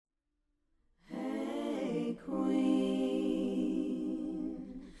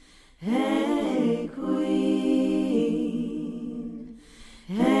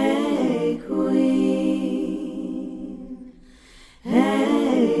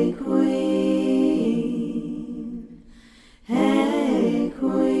Hey queen, hey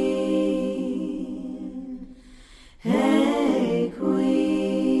queen, hey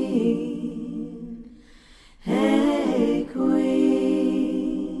queen, hey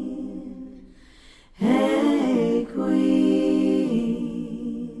queen, hey queen,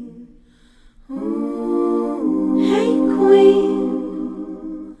 ooh, hey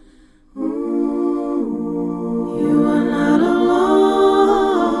queen. You are not alone.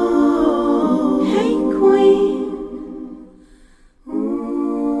 Hey queen,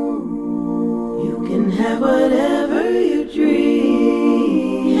 you can have whatever you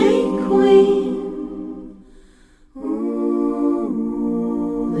dream. Hey queen,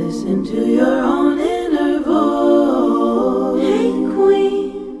 listen to your own inner voice. Hey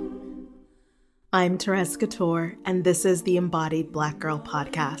queen. I'm Therese Couture, and this is the Embodied Black Girl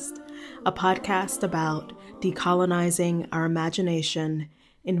Podcast, a podcast about decolonizing our imagination,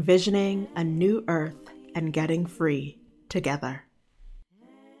 envisioning a new earth, and getting free together.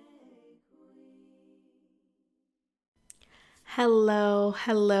 Hello,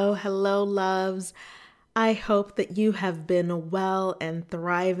 loves. I hope that you have been well and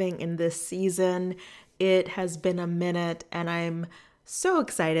thriving in this season. It has been a minute, and I'm so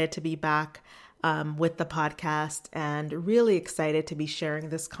excited to be back with the podcast and really excited to be sharing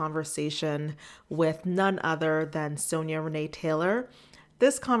this conversation with none other than Sonia Renee Taylor.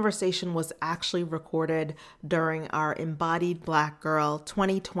 This conversation was actually recorded during our Embodied Black Girl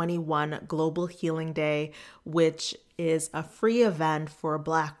 2021 Global Healing Day, which is a free event for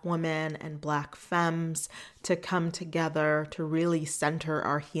Black women and Black femmes to come together to really center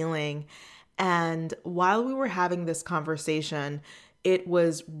our healing. And while we were having this conversation, it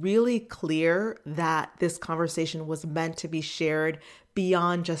was really clear that this conversation was meant to be shared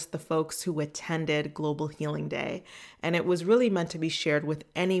beyond just the folks who attended Global Healing Day. And it was really meant to be shared with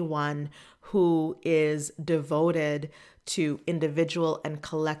anyone who is devoted to individual and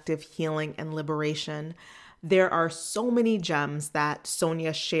collective healing and liberation. There are so many gems that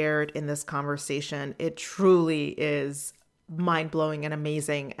Sonia shared in this conversation. It truly is mind-blowing and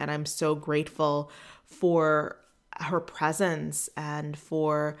amazing. And I'm so grateful for her presence and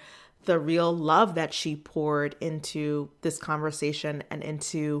for the real love that she poured into this conversation and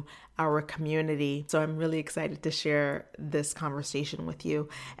into our community. So I'm really excited to share this conversation with you.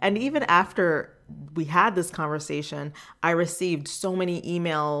 And even after we had this conversation, I received so many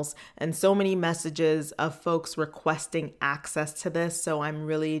emails and so many messages of folks requesting access to this. So I'm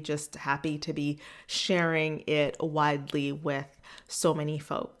really just happy to be sharing it widely with so many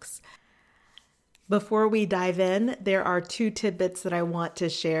folks. Before we dive in, there are two tidbits that I want to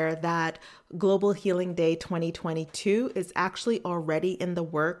share. That Global Healing Day 2022 is actually already in the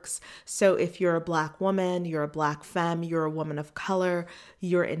works. So if you're a Black woman, you're a Black femme, you're a woman of color,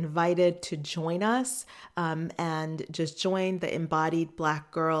 you're invited to join us and just join the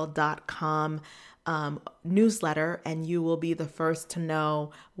embodiedblackgirl.com newsletter, and you will be the first to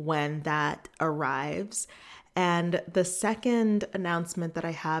know when that arrives. And the second announcement that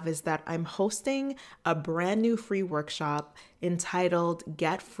I have is that I'm hosting a brand new free workshop entitled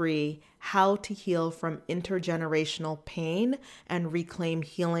Get Free: How to Heal from Intergenerational Pain and Reclaim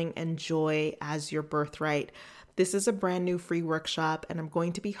Healing and Joy as Your Birthright. This is a brand new free workshop, and I'm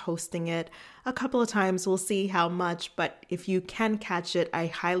going to be hosting it a couple of times. We'll see how much, but if you can catch it, I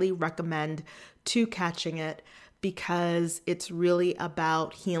highly recommend catching it, because it's really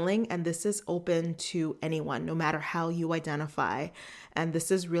about healing, and this is open to anyone, no matter how you identify. And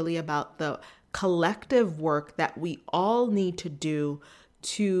this is really about the collective work that we all need to do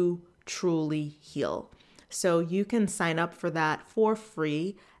to truly heal. So you can sign up for that for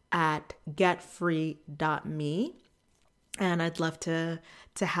free at getfree.me, and I'd love to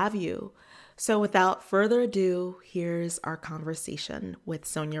have you. So without further ado, here's our conversation with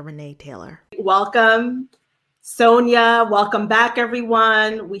Sonia Renee Taylor. Welcome, Sonia. Welcome back,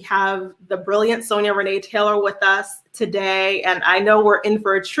 everyone. We have the brilliant Sonia Renee Taylor with us today, and I know we're in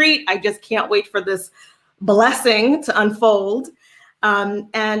for a treat. I just can't wait for this blessing to unfold.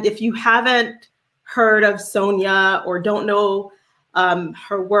 And if you haven't heard of Sonia or don't know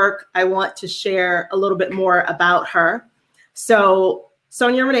her work, I want to share a little bit more about her. So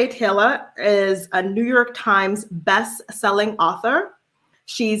Sonia Renee Taylor is a New York Times best-selling author.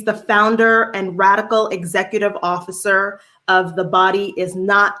 She's the founder and radical executive officer of The Body Is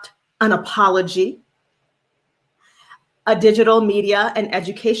Not an Apology, a digital media and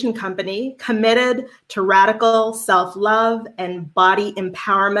education company committed to radical self-love and body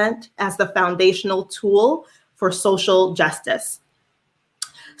empowerment as the foundational tool for social justice.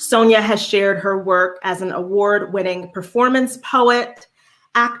 Sonia has shared her work as an award-winning performance poet,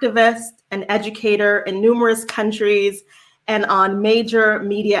 activist and educator in numerous countries and on major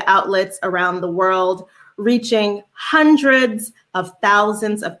media outlets around the world, reaching hundreds of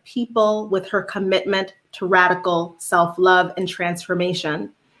thousands of people with her commitment to radical self-love and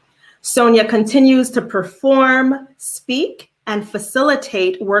transformation. Sonia continues to perform, speak, and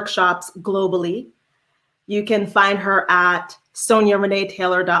facilitate workshops globally. You can find her at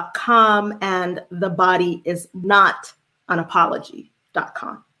SoniaReneeTaylor.com and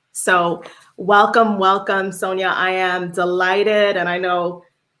thebodyisnotanapology.com. So welcome, Sonia. I am delighted, and I know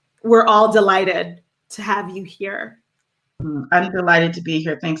we're all delighted to have you here. I'm delighted to be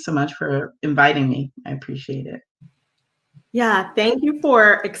here. Thanks so much for inviting me. I appreciate it. Yeah, thank you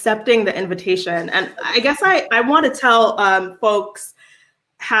for accepting the invitation. And I guess I want to tell folks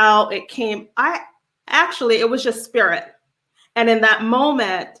how it came. It was just spirit. And in that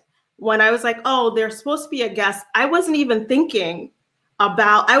moment, when I was like, oh, there's supposed to be a guest, I wasn't even thinking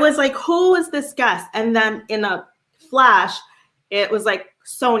about, I was like, who is this guest? And then in a flash, it was like,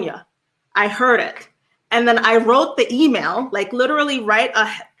 Sonia. I heard it. And then I wrote the email, like literally right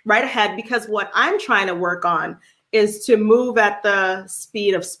ahead, because what I'm trying to work on is to move at the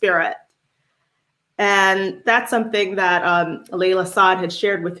speed of spirit. And that's something that Layla Saad had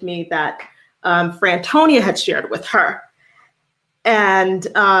shared with me, that Frantonia had shared with her. And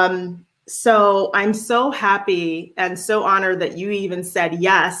so I'm so happy and so honored that you even said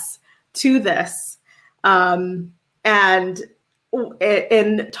yes to this. And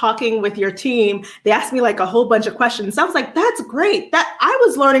in talking with your team, they asked me like a whole bunch of questions. I was like, that's great. That I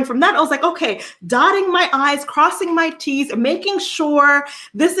was learning from that. I was like, okay, dotting my I's, crossing my T's, making sure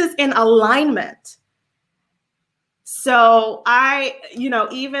this is in alignment. So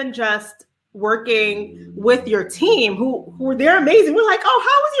even just working with your team, who they're amazing. We're like, oh,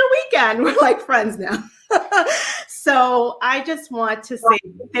 how was your weekend? We're like friends now. So I just want to say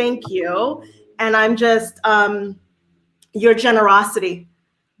thank you. And I'm just, your generosity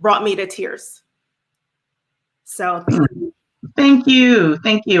brought me to tears. So thank you.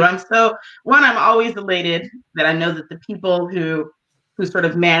 I'm always elated that I know that the people who sort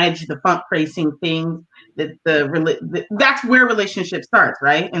of manage the fundraising things, that that's where relationship starts,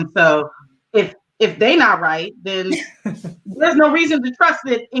 right? And so if they not right, then there's no reason to trust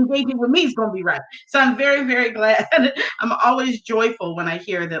that engaging with me is going to be right. So I'm very, very glad. I'm always joyful when I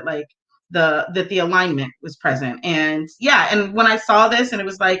hear that that the alignment was present. And and when I saw this and it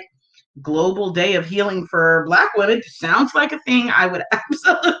was like Global Day of Healing for Black Women, it sounds like a thing I would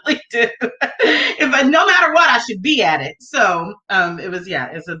absolutely do. No matter what, I should be at it. So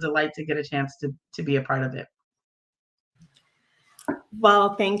it's a delight to get a chance to be a part of it.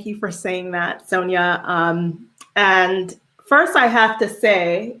 Well, thank you for saying that, Sonia. And first, I have to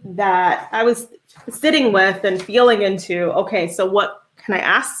say that I was sitting with and feeling into, okay, so what can I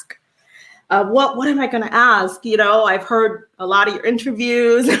ask? What am I going to ask? I've heard a lot of your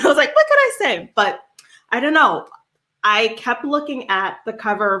interviews, and I was like, what could I say? But I don't know. I kept looking at the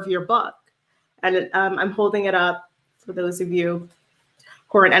cover of your book, and I'm holding it up for those of you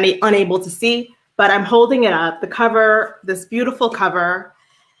who are unable to see. But I'm holding it up, the cover, this beautiful cover.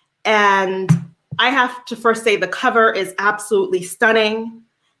 And I have to first say the cover is absolutely stunning.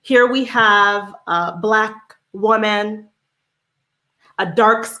 Here we have a Black woman, a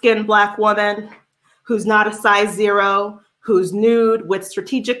dark-skinned Black woman who's not a size 0, who's nude with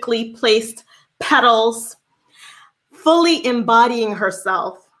strategically placed petals, fully embodying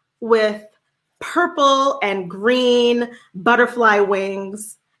herself with purple and green butterfly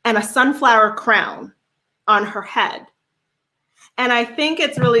wings and a sunflower crown on her head. And I think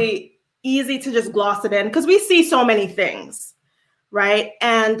it's really easy to just gloss it in because we see so many things, right?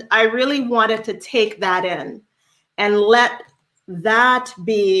 And I really wanted to take that in and let that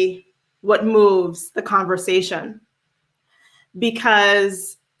be what moves the conversation.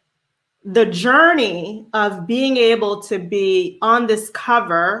 Because the journey of being able to be on this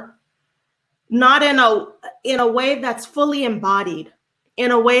cover, not in a way that's fully embodied,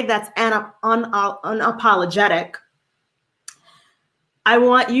 in a way that's unapologetic. I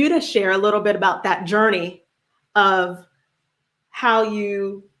want you to share a little bit about that journey of how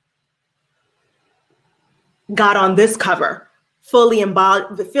you got on this cover, fully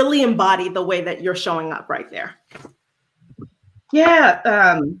embody the way that you're showing up right there.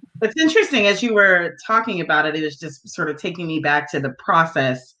 Yeah, it's interesting. As you were talking about it, it was just sort of taking me back to the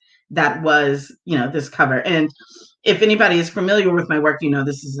process that was, this cover. And if anybody is familiar with my work,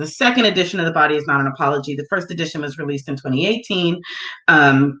 this is the second edition of The Body Is Not an Apology. The first edition was released in 2018.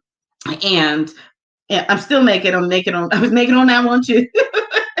 And I'm still making. I was making on that one too.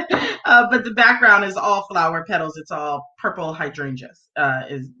 But the background is all flower petals. It's all purple hydrangeas,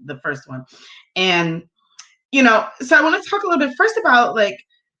 is the first one. And, so I want to talk a little bit first about like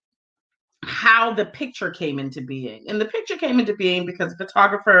how the picture came into being. And the picture came into being because a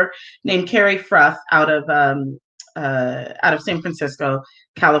photographer named Carrie Fruth out of San Francisco,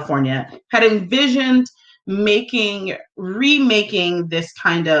 California, had envisioned remaking this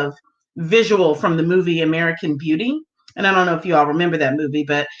kind of visual from the movie American Beauty. And I don't know if you all remember that movie,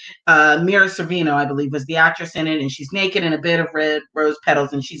 but Mira Sorvino, I believe, was the actress in it, and she's naked in a bed of red rose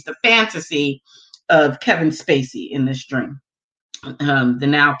petals, and she's the fantasy of Kevin Spacey in this dream. The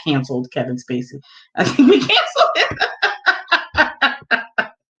now canceled Kevin Spacey. I think we canceled it.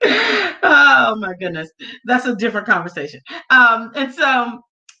 Oh my goodness, that's a different conversation. And so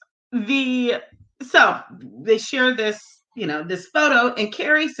they shared this, this photo, and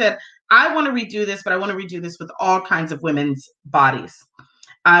Carrie said, I want to redo this, but I want to redo this with all kinds of women's bodies.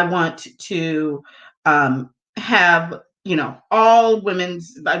 I want to have, all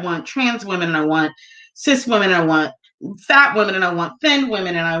women's, I want trans women, and I want cis women, and I want fat women, and I want thin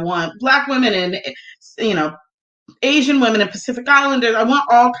women, and I want Black women, and, Asian women and Pacific Islanders. I want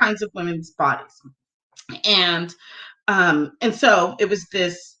all kinds of women's bodies. And so it was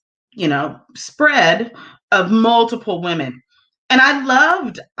this, spread of multiple women. And I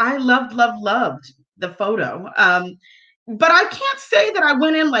loved the photo. But I can't say that I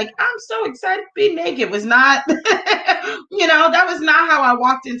went in like, I'm so excited to be naked. It was not, that was not how I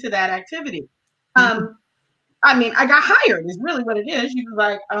walked into that activity. I got hired is really what it is. She was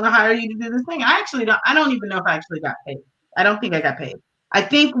like, I'm going to hire you to do this thing. I don't even know if I actually got paid. I don't think I got paid.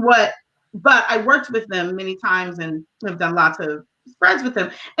 But I worked with them many times and have done lots of spreads with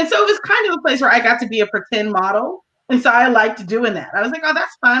them. And so it was kind of a place where I got to be a pretend model. And so I liked doing that. I was like, oh,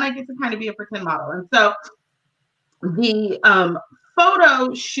 that's fun. I get to kind of be a pretend model. And so the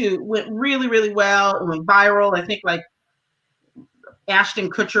photo shoot went really, really well. It went viral. I think like Ashton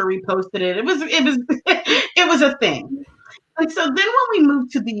Kutcher reposted it. It was a thing. And so then when we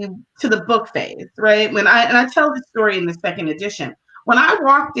moved to the book phase, right? I tell the story in the second edition. When I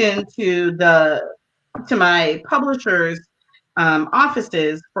walked into my publisher's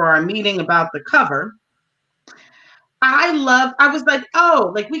offices for our meeting about the cover, I was like,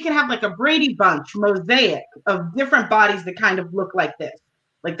 oh, like we can have like a Brady Bunch mosaic of different bodies that kind of look like this.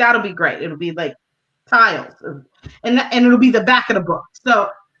 Like that'll be great. It'll be like tiles, and it'll be the back of the book. So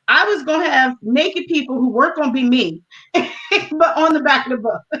I was gonna have naked people who weren't gonna be me, but on the back of the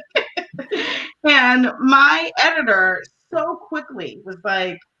book. And my editor so quickly was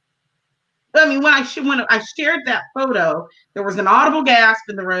like, when I shared that photo, there was an audible gasp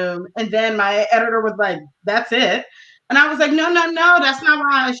in the room, and then my editor was like, "That's it." And I was like, no, that's not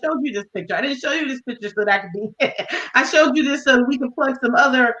why I showed you this picture. I didn't show you this picture so that I could be. I showed you this so we could plug some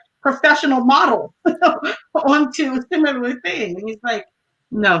other professional models onto a similar thing. And he's like,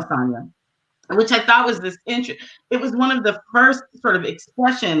 no, Sonia, which I thought was this interesting. It was one of the first sort of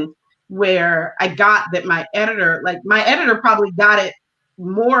expressions where I got that my editor probably got it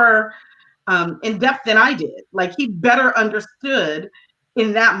more in depth than I did. Like he better understood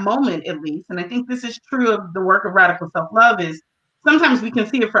in that moment, at least. And I think this is true of the work of radical self-love, is sometimes we can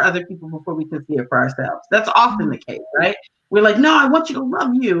see it for other people before we can see it for ourselves. That's often the case, right? We're like, no, I want you to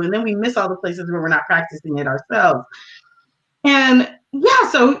love you. And then we miss all the places where we're not practicing it ourselves. And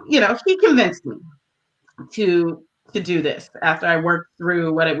yeah, so, he convinced me to do this after I worked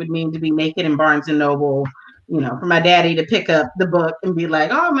through what it would mean to be naked in Barnes and Noble, for my daddy to pick up the book and be like,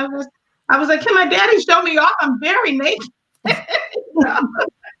 oh, I was like, can my daddy show me off? I'm very naked.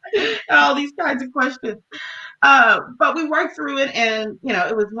 All these kinds of questions. But we worked through it, and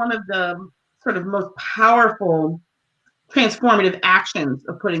it was one of the sort of most powerful transformative actions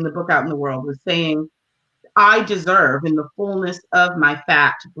of putting the book out in the world, was saying, I deserve, in the fullness of my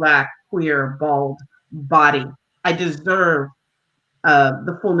fat, Black, queer, bald body, I deserve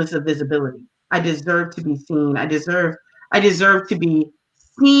the fullness of visibility. I deserve to be seen. I deserve to be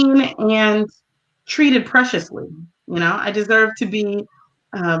seen and treated preciously. I deserve to be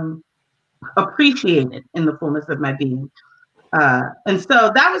appreciated in the fullness of my being. And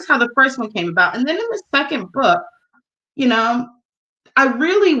so that was how the first one came about. And then in the second book, I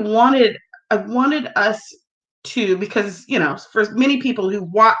really wanted us to, because, for many people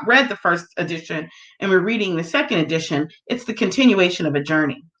who read the first edition and were reading the second edition, it's the continuation of a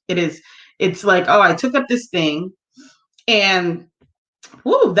journey. It's like, oh, I took up this thing, and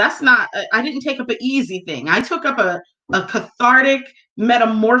I didn't take up an easy thing. I took up a cathartic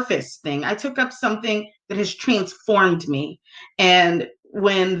metamorphosis thing. I took up something that has transformed me. And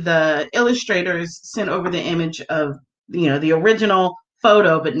when the illustrators sent over the image of, the original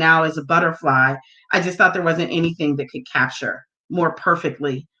photo, but now as a butterfly, I just thought there wasn't anything that could capture more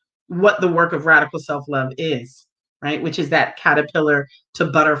perfectly what the work of radical self-love is, right? Which is that caterpillar to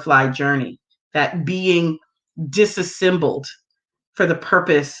butterfly journey, that being disassembled for the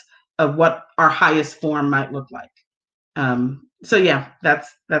purpose of what our highest form might look like. So yeah,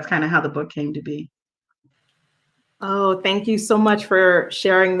 that's kind of how the book came to be. Oh, thank you so much for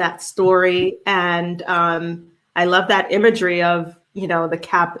sharing that story. And I love that imagery of,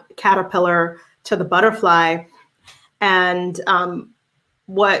 the caterpillar to the butterfly. And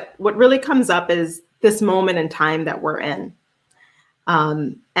what really comes up is this moment in time that we're in,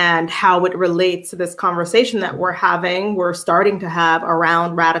 and how it relates to this conversation that we're starting to have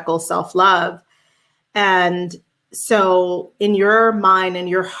around radical self-love. And so in your mind, in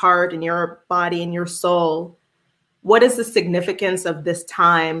your heart, in your body, in your soul, what is the significance of this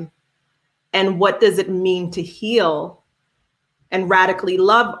time, and what does it mean to heal and radically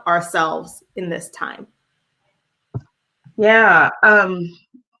love ourselves in this time? Yeah,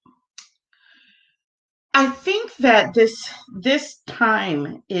 I think that this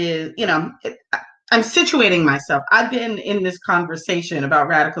time is, I'm situating myself. I've been in this conversation about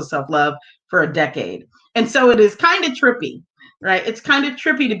radical self-love for a decade. And so it is kind of trippy, right? It's kind of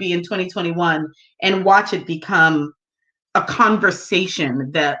trippy to be in 2021 and watch it become a conversation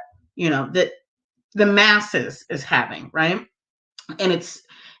that, that the masses is having, right? And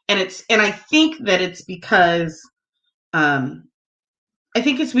I think that it's because, I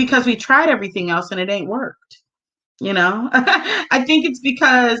think it's because we tried everything else and it ain't worked. I think it's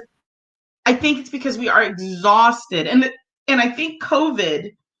because we are exhausted, and I think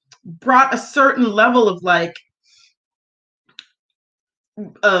COVID brought a certain level of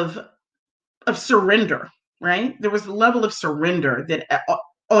of surrender, right? There was a level of surrender that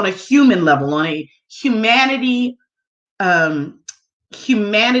on a human level, on a humanity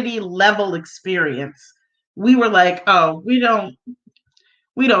level experience, we were like, oh, we don't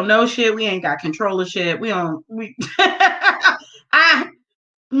know shit. We ain't got control of shit.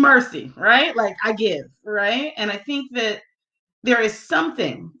 Mercy, right? Like, I give, right? And I think that there is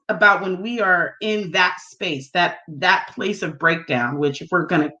something about when we are in that space, that place of breakdown, which, if we're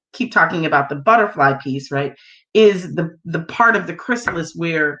going to keep talking about the butterfly piece, right, is the part of the chrysalis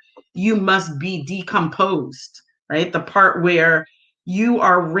where you must be decomposed, right? The part where you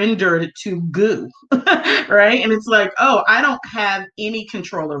are rendered to goo, right? And it's like, oh, I don't have any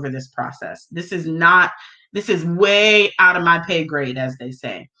control over this process. This is way out of my pay grade, as they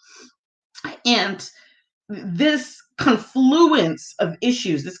say. And this confluence of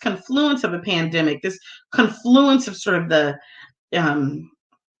issues, this confluence of a pandemic, this confluence of sort of the,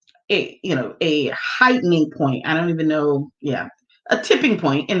 a heightening point. I don't even know. Yeah. A tipping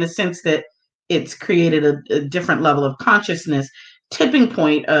point, in the sense that it's created a different level of consciousness, tipping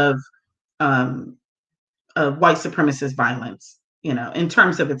point of white supremacist violence, in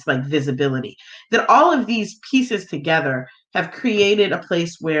terms of its visibility, that all of these pieces together have created a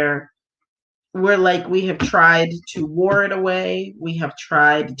place where we have tried to war it away. We have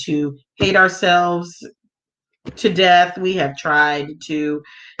tried to hate ourselves to death. We have tried to,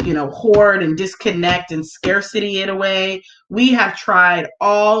 hoard and disconnect and scarcity it away. We have tried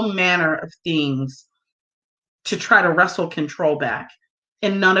all manner of things to try to wrestle control back,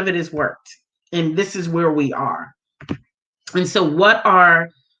 and none of it has worked. And this is where we are. And so what are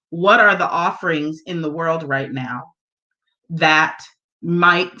the offerings in the world right now that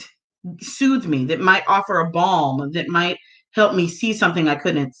might soothe me, that might offer a balm, that might help me see something I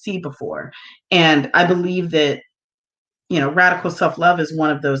couldn't see before? And I believe that, radical self-love is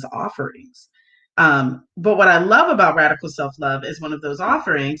one of those offerings. But what I love about radical self-love as one of those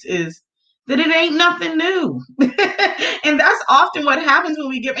offerings is that it ain't nothing new. And that's often what happens when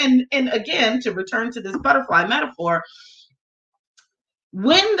we give, and again, to return to this butterfly metaphor,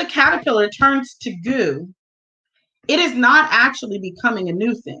 when the caterpillar turns to goo, it is not actually becoming a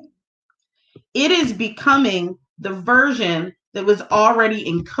new thing. It is becoming the version that was already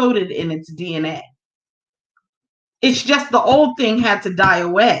encoded in its DNA. It's just the old thing had to die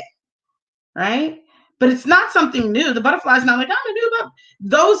away, right? But it's not something new. The butterfly's not like, I'm gonna do about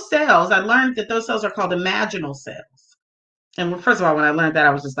those cells. I learned that those cells are called imaginal cells. And first of all, when I learned that,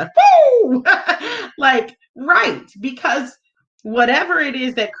 I was just like, woo! Right, because whatever it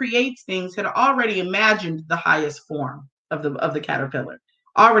is that creates things had already imagined the highest form of the caterpillar,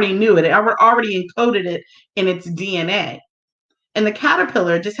 already knew it, already encoded it in its DNA. And the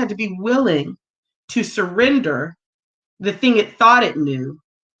caterpillar just had to be willing to surrender the thing it thought it knew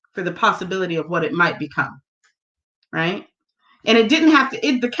for the possibility of what it might become, right? And it didn't have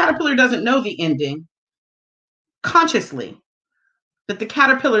to, the caterpillar doesn't know the ending consciously. But the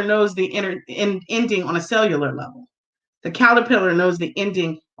caterpillar knows the ending on a cellular level. The caterpillar knows the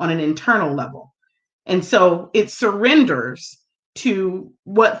ending on an internal level. And so it surrenders to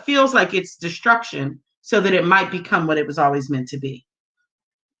what feels like it's destruction so that it might become what it was always meant to be.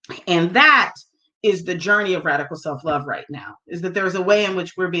 And that is the journey of radical self-love right now, is that there's a way in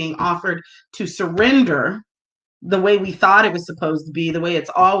which we're being offered to surrender the way we thought it was supposed to be, the way it's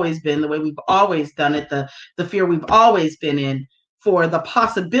always been, the way we've always done it, the fear we've always been in, for the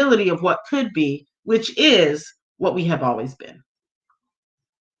possibility of what could be, which is what we have always been.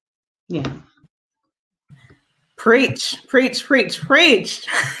 Yeah. Preach, preach, preach, preach.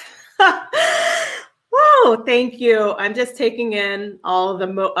 Whoa, thank you. I'm just taking in all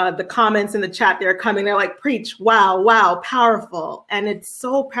the comments in the chat. They're coming. They're like, preach, wow, wow, powerful. And it's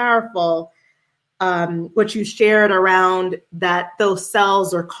so powerful what you shared around that those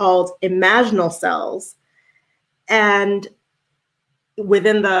cells are called imaginal cells. And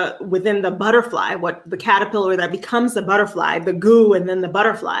within the butterfly, what the caterpillar that becomes the butterfly, the goo, and then the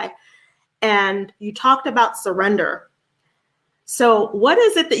butterfly. And you talked about surrender. So what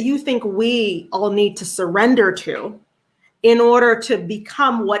is it that you think we all need to surrender to in order to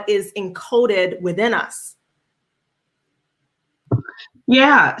become what is encoded within us?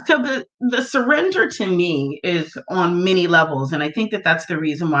 Yeah, so the surrender to me is on many levels. And I think that that's the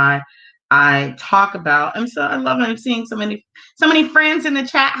reason why I talk about, I love I'm seeing so many friends in the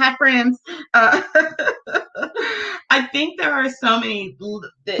chat. Hi, friends. I think there are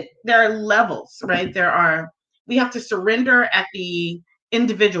there are levels, right? We have to surrender at the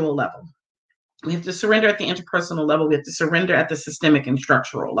individual level. We have to surrender at the interpersonal level. We have to surrender at the systemic and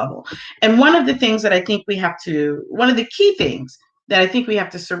structural level. And one of the things that I think one of the key things that I think we have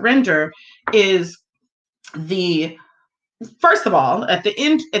to surrender is first of all, at the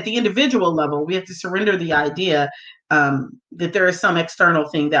individual level, we have to surrender the idea that there is some external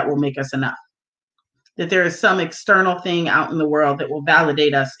thing that will make us enough, that there is some external thing out in the world that will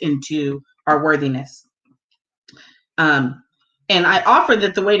validate us into our worthiness. And I offer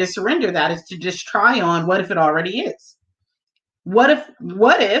that the way to surrender that is to just try on what if it already is. What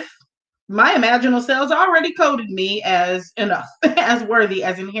if my imaginal cells already coded me as enough, as worthy,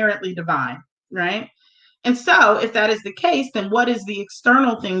 as inherently divine, right? And so if that is the case, then what is the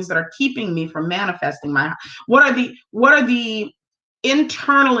external things that are keeping me from manifesting what are the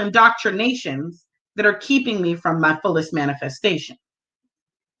internal indoctrinations that are keeping me from my fullest manifestation?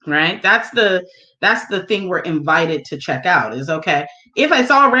 Right? That's the thing we're invited to check out is, okay, if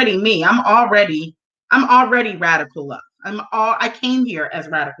it's already me, I'm already radical love. I came here as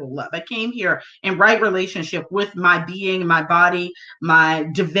radical love. I came here in right relationship with my being, my body, my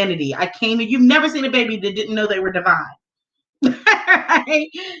divinity. You've never seen a baby that didn't know they were divine. Right?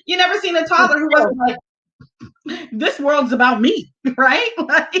 You never seen a toddler who wasn't like, this world's about me, right?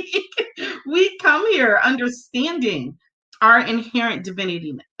 Like, we come here understanding our inherent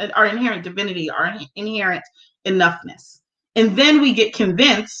divinity, our inherent enoughness. And then we get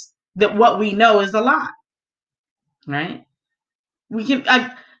convinced that what we know is a lie. Right?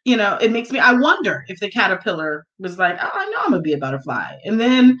 It makes me, I wonder if the caterpillar was like, oh, I know I'm gonna be a butterfly. And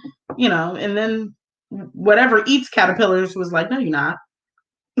then, whatever eats caterpillars was like, no, you're not.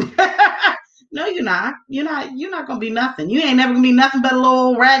 No, you're not. You're not gonna be nothing. You ain't never gonna be nothing but a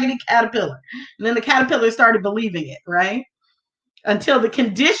little raggedy caterpillar. And then the caterpillar started believing it, right? Until the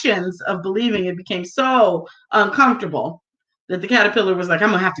conditions of believing it became so uncomfortable that the caterpillar was like, I'm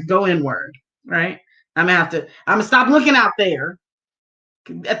gonna have to go inward, right? I'm gonna stop looking out there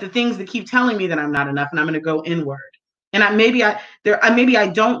at the things that keep telling me that I'm not enough, and I'm gonna go inward. And maybe I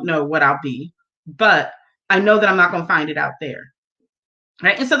don't know what I'll be, but I know that I'm not gonna find it out there.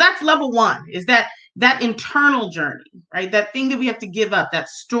 Right. And so that's level one, is that internal journey, right? That thing that we have to give up, that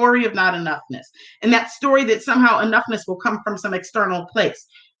story of not enoughness, and that story that somehow enoughness will come from some external place.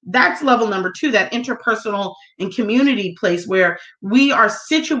 That's level number two, that interpersonal and community place where we are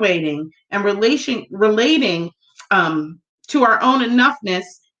situating and relating to our own enoughness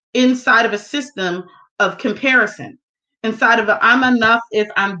inside of a system of comparison, inside of I'm enough if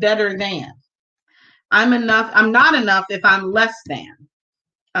I'm better than. I'm not enough if I'm less than.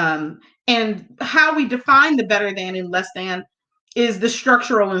 And how we define the better than and less than is the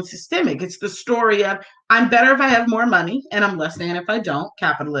structural and systemic. It's the story of I'm better if I have more money and I'm less than if I don't,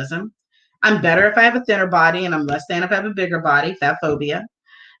 capitalism. I'm better if I have a thinner body and I'm less than if I have a bigger body, fat phobia.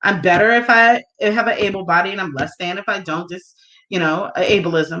 I'm better if I have an able body and I'm less than if I don't,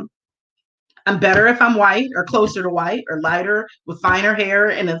 ableism. I'm better if I'm white or closer to white or lighter with finer hair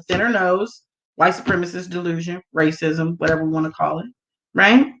and a thinner nose, white supremacist delusion, racism, whatever we want to call it,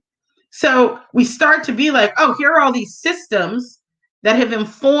 right? So we start to be like, oh, here are all these systems that have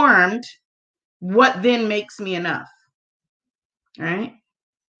informed what then makes me enough, right?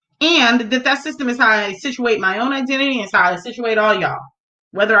 And that system is how I situate my own identity, and it's how I situate all y'all,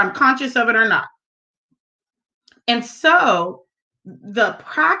 whether I'm conscious of it or not. And so the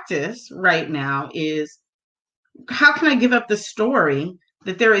practice right now is, how can I give up the story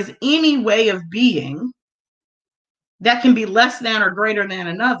that there is any way of being that can be less than or greater than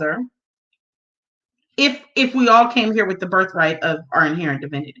another if we all came here with the birthright of our inherent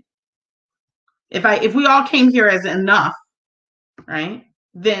divinity? If we all came here as enough, right,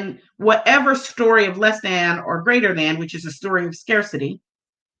 then whatever story of less than or greater than, which is a story of scarcity,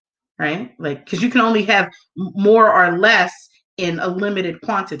 right? Like, because you can only have more or less in a limited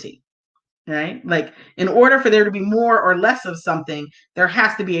quantity, right? Like, in order for there to be more or less of something, there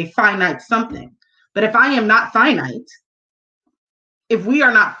has to be a finite something. But if I am not finite, if we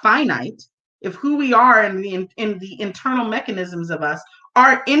are not finite, if who we are in the internal mechanisms of us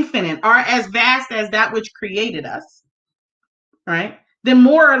are infinite, are as vast as that which created us, right? Then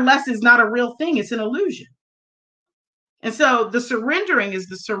more or less is not a real thing. It's an illusion. And so the surrendering is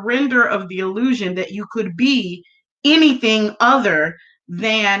the surrender of the illusion that you could be anything other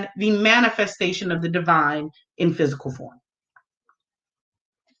than the manifestation of the divine in physical form.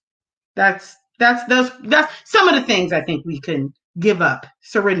 That's some of the things I think we can give up,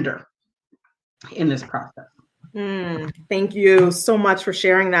 surrender in this process. Thank you so much for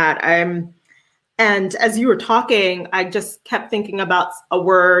sharing that. And as you were talking, I just kept thinking about a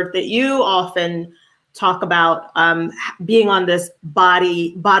word that you often talk about, being on this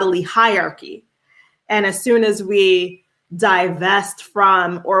bodily hierarchy. And as soon as we divest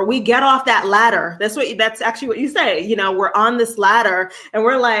from, or we get off that ladder, that's actually what you say, you know, we're on this ladder and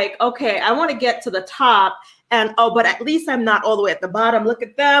we're like, okay, I want to get to the top, and but at least I'm not all the way at the bottom. Look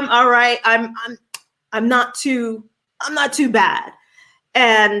at them. All right, I'm not too bad.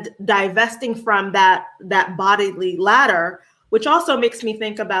 And divesting from that bodily ladder, which also makes me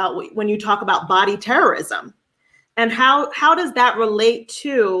think about when you talk about body terrorism, and how does that relate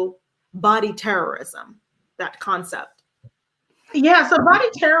to body terrorism, that concept? Yeah, so body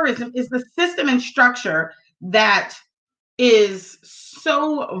terrorism is the system and structure that is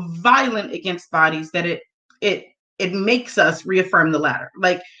so violent against bodies that it makes us reaffirm the ladder.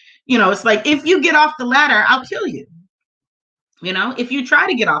 Like, you know, it's like, if you get off the ladder, I'll kill you. You know, if you try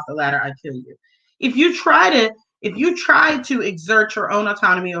to get off the ladder, I kill you. If you try to exert your own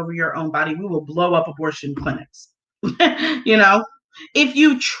autonomy over your own body, we will blow up abortion clinics. You know, if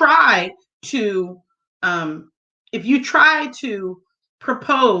you try to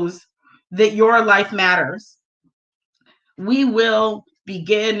propose that your life matters, we will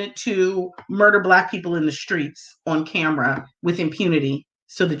begin to murder Black people in the streets on camera with impunity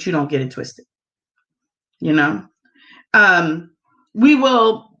so that you don't get it twisted. You know, we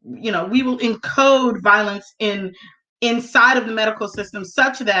will encode violence inside of the medical system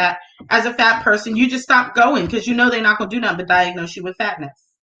such that as a fat person, you just stop going because you know they're not going to do nothing but diagnose you with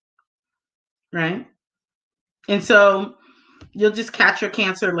fatness. Right? And so you'll just catch your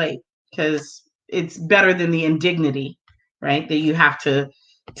cancer late because it's better than the indignity, right, that you have to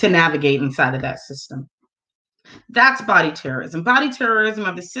navigate inside of that system. That's body terrorism. Body terrorism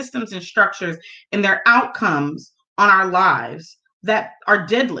are the systems and structures and their outcomes on our lives that are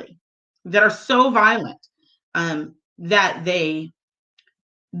deadly, that are so violent, that they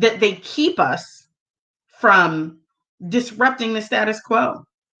keep us from disrupting the status quo,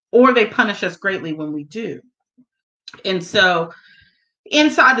 or they punish us greatly when we do. And so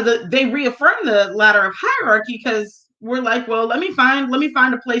inside of they reaffirm the ladder of hierarchy because we're like, well, let me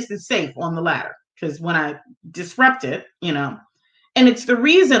find a place that's safe on the ladder, because when I disrupt it, you know, and it's the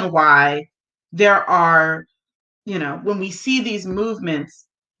reason why there are, you know, when we see these movements,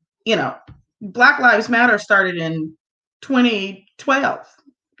 you know, Black Lives Matter started in 2012,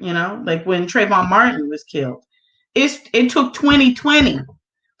 you know, like when Trayvon Martin was killed. It took 2020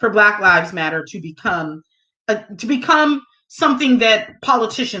 for Black Lives Matter to become something that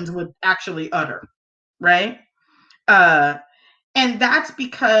politicians would actually utter, right? And that's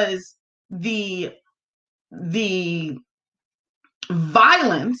because the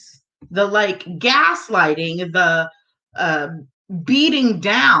violence, the like gaslighting, the beating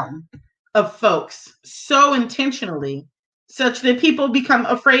down of folks so intentionally, such that people become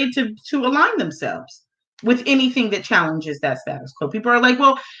afraid to align themselves with anything that challenges that status quo. People are like,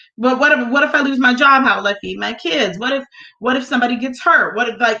 well, but what if I lose my job? How will I feed my kids? What if somebody gets hurt? What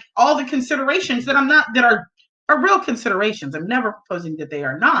if, like, all the considerations that are real considerations. I'm never proposing that they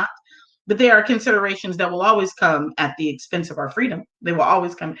are not, but they are considerations that will always come at the expense of our freedom. They will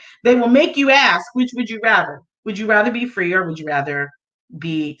always come. They will make you ask, which would you rather? Would you rather be free or would you rather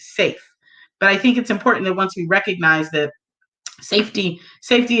be safe? But I think it's important that once we recognize that safety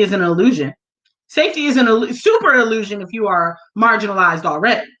is an illusion. Safety is a super illusion if you are marginalized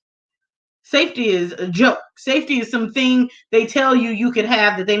already. Safety is a joke. Safety is something they tell you you could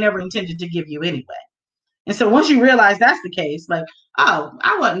have that they never intended to give you anyway. And so once you realize that's the case, like, oh,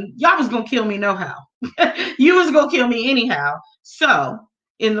 y'all was gonna kill me no how. You was gonna kill me anyhow. So,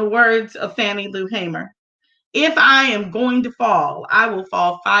 in the words of Fannie Lou Hamer, if I am going to fall, I will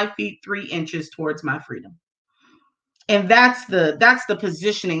fall 5 feet 3 inches towards my freedom. And that's the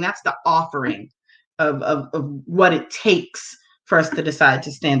positioning, that's the offering of what it takes for us to decide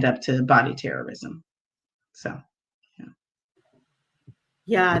to stand up to body terrorism. So,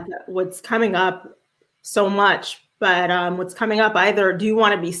 yeah, what's coming up so much, but what's coming up, either do you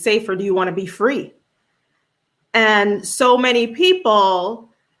want to be safe or do you want to be free? And so many people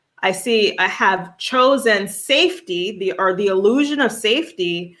I see have chosen safety, the illusion of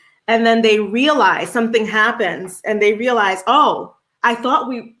safety, and then they realize something happens and they realize, oh, I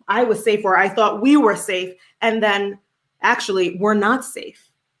thought I was safe, or I thought we were safe, and then actually we're not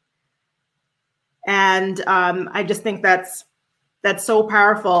safe. And I just think that's so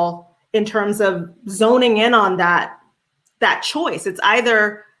powerful in terms of zoning in on that choice. It's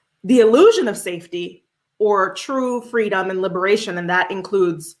either the illusion of safety or true freedom and liberation, and that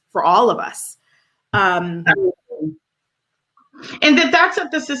includes for all of us. And that's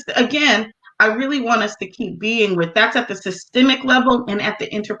at the system. Again, I really want us to keep being with that's at the systemic level and at the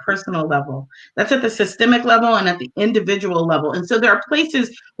interpersonal level. That's at the systemic level and at the individual level. And so there are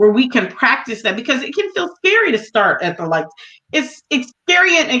places where we can practice that, because it can feel scary to start at it's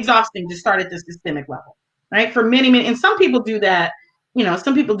scary and exhausting to start at the systemic level, right? For many, and some people do that.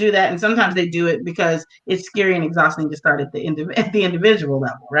 Some people do that, and sometimes they do it because it's scary and exhausting to start at the individual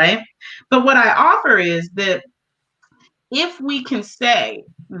level, right? But what I offer is that if we can say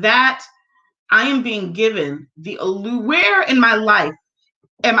that I am being given where in my life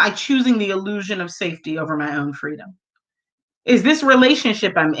am I choosing the illusion of safety over my own freedom? Is this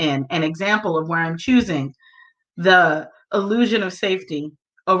relationship I'm in an example of where I'm choosing the illusion of safety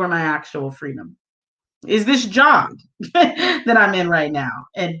over my actual freedom? Is this job that I'm in right now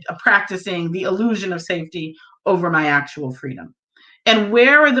and practicing the illusion of safety over my actual freedom? And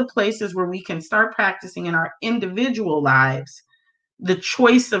where are the places where we can start practicing in our individual lives the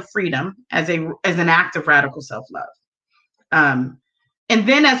choice of freedom as an act of radical self-love? And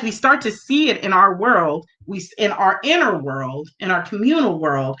then as we start to see it in our world, in our inner world, in our communal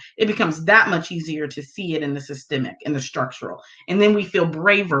world, it becomes that much easier to see it in the systemic, in the structural. And then we feel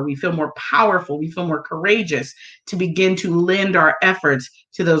braver, we feel more powerful, we feel more courageous to begin to lend our efforts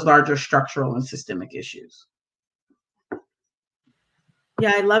to those larger structural and systemic issues.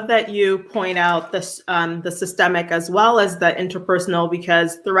 Yeah, I love that you point out this, the systemic as well as the interpersonal,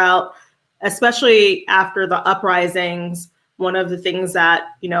 because throughout, especially after the uprisings, one of the things that,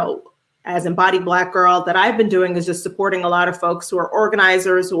 as embodied Black girl that I've been doing is just supporting a lot of folks who are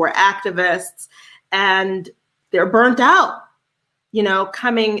organizers, who are activists, and they're burnt out,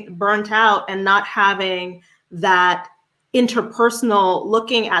 coming burnt out and not having that interpersonal,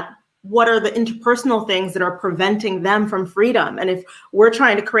 looking at what are the interpersonal things that are preventing them from freedom. And if we're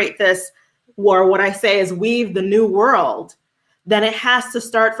trying to create this, or what I say is weave the new world, then it has to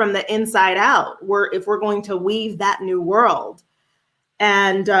start from the inside out. If we're going to weave that new world.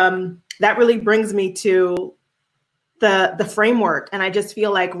 And that really brings me to the framework. And I just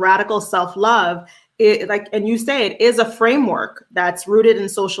feel like radical self-love, and you say it is a framework that's rooted in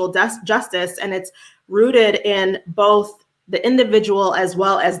social justice, and it's rooted in both the individual as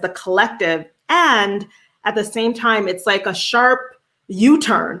well as the collective. And at the same time, it's like a sharp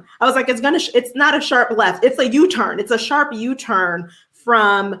U-turn. I was like, it's not a sharp left, it's a U-turn. It's a sharp U-turn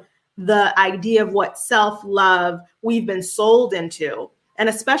from the idea of what self-love we've been sold into. And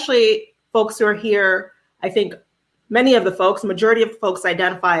especially folks who are here, I think many of the folks, majority of folks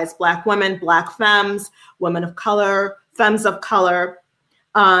identify as Black women, Black femmes, women of color, femmes of color.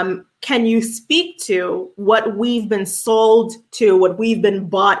 Can you speak to what we've been sold to, what we've been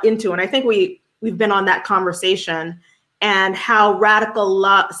bought into? And I think we've been on that conversation, and how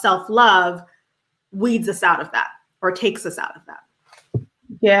radical self-love weeds us out of that, or takes us out of that.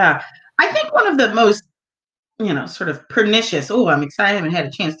 Yeah, I think one of the most, sort of pernicious, I'm excited I haven't had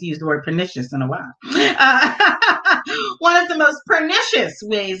a chance to use the word pernicious in a while. One of the most pernicious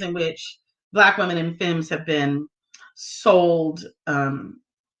ways in which Black women and femmes have been sold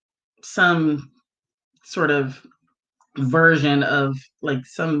some sort of version of like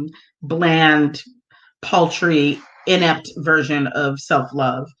some bland, paltry, inept version of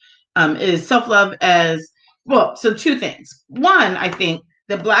self-love is self-love as well, so two things. One, I think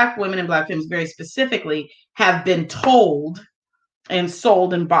that Black women and Black femmes very specifically have been told and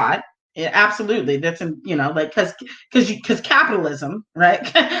sold and bought. Yeah, absolutely. That's, like, because capitalism, right?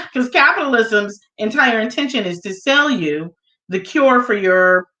 Because capitalism's entire intention is to sell you the cure for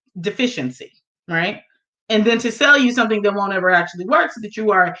your deficiency, right? And then to sell you something that won't ever actually work, so that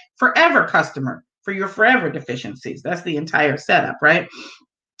you are a forever customer for your forever deficiencies. That's the entire setup, right?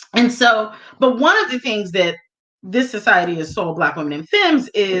 And so, but one of the things that this society has sold Black women and femmes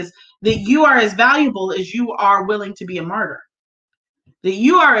is that you are as valuable as you are willing to be a martyr. That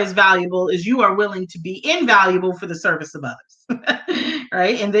you are as valuable as you are willing to be invaluable for the service of others,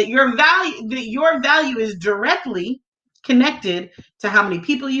 right? And that your value is directly connected to how many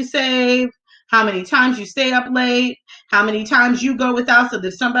people you save, how many times you stay up late, how many times you go without so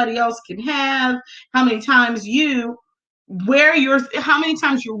that somebody else can have, how many times how many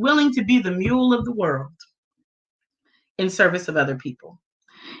times you're willing to be the mule of the world in service of other people.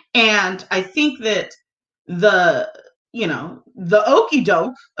 And I think that the okie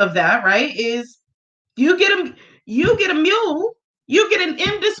doke of that, right, is you get a mule,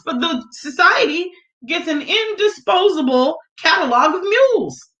 the society gets an indisposable catalog of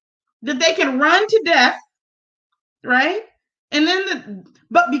mules that they can run to death, right? And then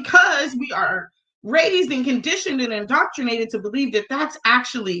but because we are raised and conditioned and indoctrinated to believe that that's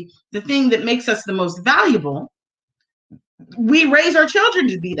actually the thing that makes us the most valuable, we raise our children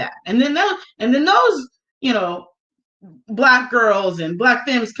to be that. And then those Black girls and Black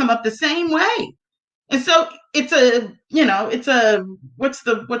femmes come up the same way. And so it's a what's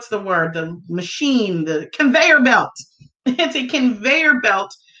the word? The machine, the conveyor belt. It's a conveyor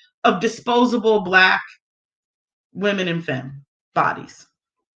belt of disposable Black women and femme bodies.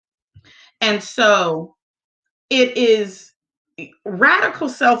 And so it is radical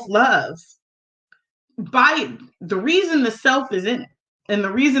self-love. By the reason the self is in it and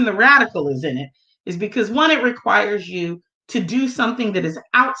the reason the radical is in it is because, one, it requires you to do something that is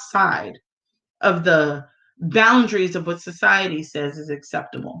outside of the boundaries of what society says is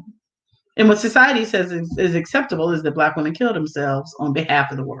acceptable. And what society says is acceptable is that Black women kill themselves on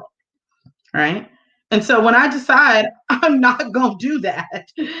behalf of the world, right? And so when I decide I'm not going to do that,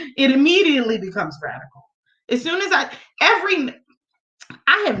 it immediately becomes radical. As soon as I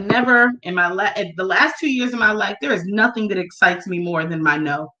have never in the last 2 years of my life, there is nothing that excites me more than my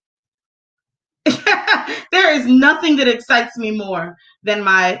no. There is nothing that excites me more than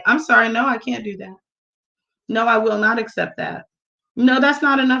I'm sorry, no, I can't do that. No, I will not accept that. No, that's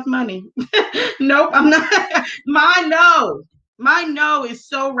not enough money. Nope, I'm not. My no is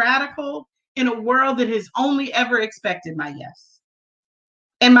so radical in a world that has only ever expected my yes.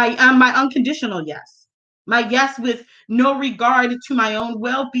 And my unconditional yes. My yes with no regard to my own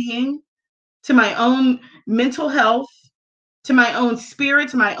well-being, to my own mental health, to my own spirit,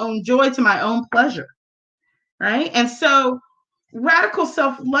 to my own joy, to my own pleasure, right? And so radical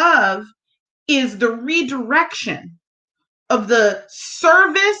self-love is the redirection of the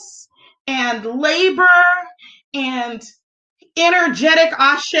service and labor and energetic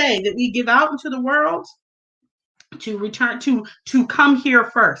ashe that we give out into the world to return to come here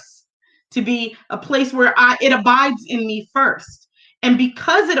first, to be a place where it abides in me first. And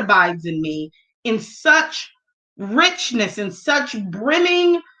because it abides in me in such richness and such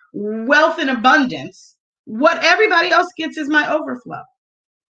brimming wealth and abundance, what everybody else gets is my overflow.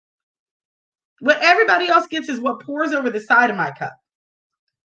 What everybody else gets is what pours over the side of my cup.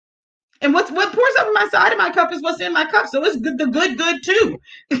 And what pours over my side of my cup is what's in my cup. So it's good, the good too.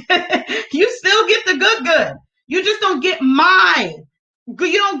 You still get the good. You just don't get my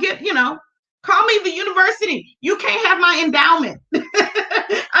good. You don't get, call me the university. You can't have my endowment.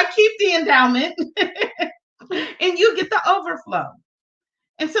 I keep the endowment and you get the overflow.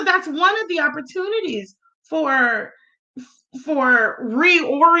 And so that's one of the opportunities for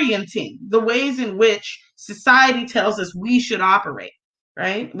reorienting the ways in which society tells us we should operate,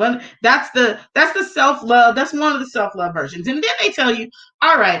 right? Well, that's the self-love. That's one of the self-love versions. And then they tell you,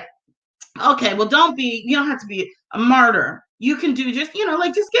 all right, okay, well, you don't have to be a martyr. You can do just,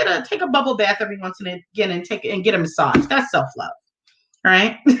 just take a bubble bath every once and again and get a massage. That's self-love,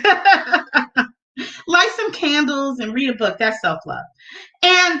 right? Light some candles and read a book. That's self-love.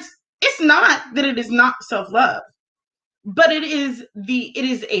 And it's not that it is not self-love, but it is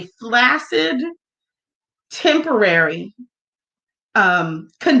a flaccid, temporary,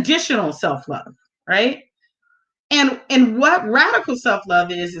 conditional self-love, right? And what radical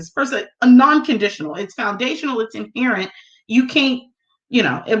self-love is first a non-conditional. It's foundational. It's inherent. You can't,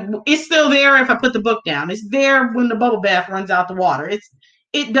 it's still there if I put the book down. It's there when the bubble bath runs out the water.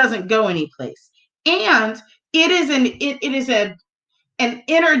 It doesn't go anyplace. And it is an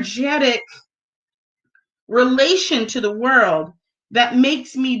energetic relation to the world that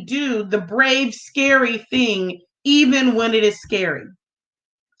makes me do the brave, scary thing, even when it is scary.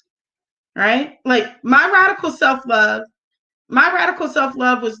 Right? Like my radical self-love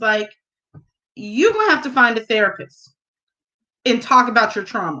was like, you're going to have to find a therapist and talk about your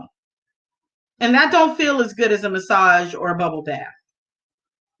trauma. And that don't feel as good as a massage or a bubble bath.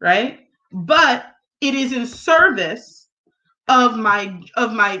 Right? But it is in service of my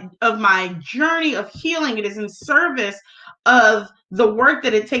journey of healing. It is in service of the work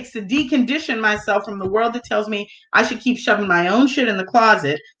that it takes to decondition myself from the world that tells me I should keep shoving my own shit in the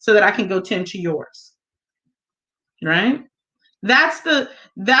closet so that I can go tend to yours. Right? That's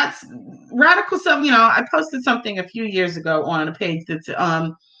radical self. I posted something a few years ago on a page that's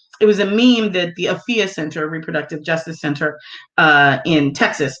it was a meme that the AFIA Center, Reproductive Justice Center in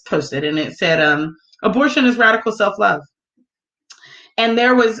Texas posted, and it said, abortion is radical self-love. And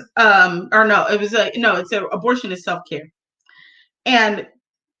there was, it said abortion is self-care. And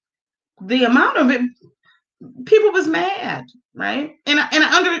the amount of it, people was mad, right? And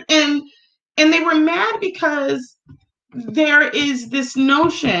they were mad because there is this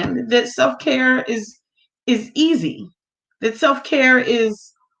notion that self-care is easy, that self-care is,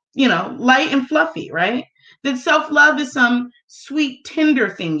 light and fluffy, right? That self-love is some sweet, tender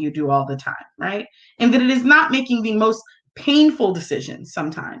thing you do all the time, right? And that it is not making the most painful decisions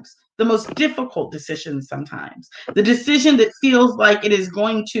sometimes, the most difficult decisions sometimes, the decision that feels like it is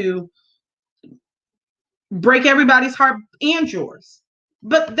going to break everybody's heart and yours.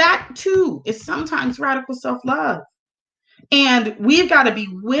 But that too is sometimes radical self-love. And we've got to be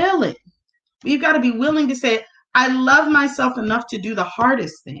willing. We've got to be willing to say, I love myself enough to do the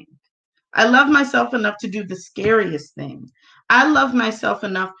hardest thing. I love myself enough to do the scariest thing. I love myself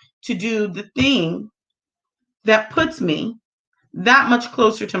enough to do the thing that puts me that much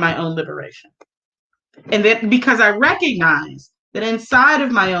closer to my own liberation. And that because I recognize that inside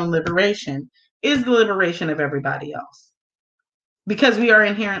of my own liberation is the liberation of everybody else. Because we are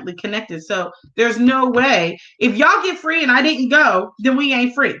inherently connected. So there's no way, if y'all get free and I didn't go, then we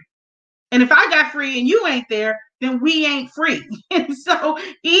ain't free. And if I got free and you ain't there, then we ain't free. And so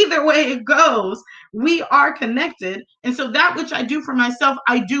either way it goes, we are connected. And so that which I do for myself,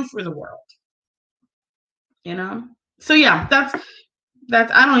 I do for the world. So yeah, that's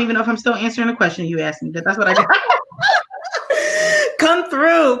I don't even know if I'm still answering the question you asked me, but that's what I got. Come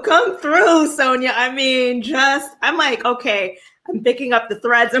through, Sonia. I mean, I'm like, okay, I'm picking up the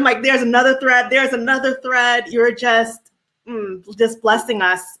threads. I'm like, there's another thread. You're just blessing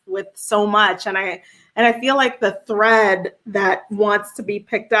us with so much. And I feel like the thread that wants to be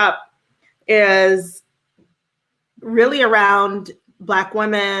picked up is really around Black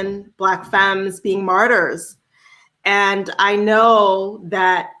women, Black femmes being martyrs. And I know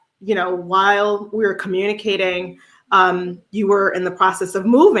that, while we were communicating, you were in the process of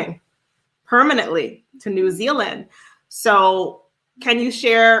moving permanently to New Zealand. So can you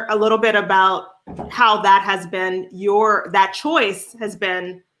share a little bit about how that has been that choice has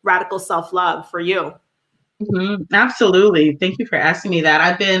been radical self-love for you? Mm-hmm. Absolutely. Thank you for asking me that.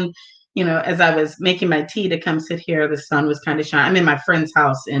 I've been, as I was making my tea to come sit here, the sun was kind of shining. I'm in my friend's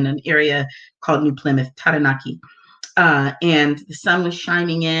house in an area called New Plymouth, Taranaki. And the sun was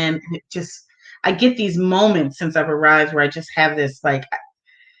shining in. And I get these moments since I've arrived where I just have this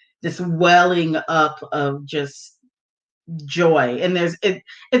welling up of just joy. And it's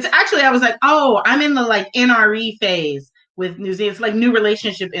actually, I was like, oh, I'm in the NRE phase with New Zealand. It's like new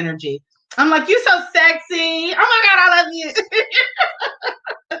relationship energy. I'm like, you're so sexy. Oh my God, I love you.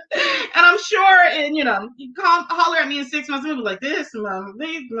 And I'm sure, and you holler at me in 6 months, and be like, these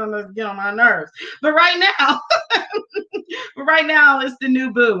get on my nerves. But right now, it's the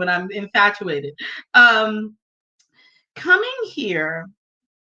new boo, and I'm infatuated. Coming here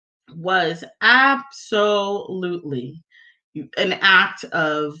was absolutely an act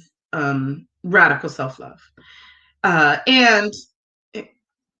of radical self-love. And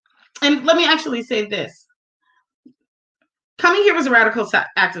let me actually say this. Coming here was a radical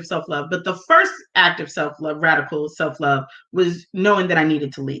act of self-love, but the first act of self-love, radical self-love, was knowing that I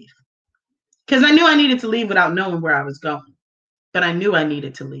needed to leave. Because I knew I needed to leave without knowing where I was going. But I knew I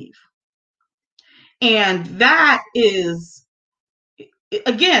needed to leave. And that is,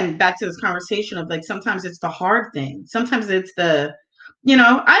 again, back to this conversation of sometimes it's the hard thing. Sometimes it's the,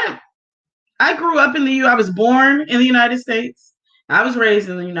 I grew up I was born in the United States. I was raised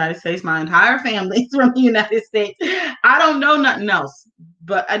in the United States. My entire family is from the United States. I don't know nothing else,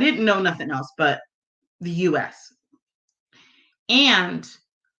 but I didn't know nothing else but the U.S. And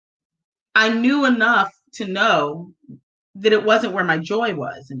I knew enough to know that it wasn't where my joy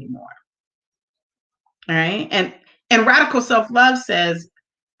was anymore. All right. And radical self-love says,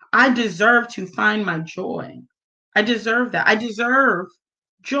 I deserve to find my joy. I deserve that. I deserve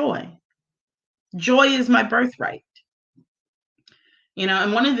joy. Joy is my birthright.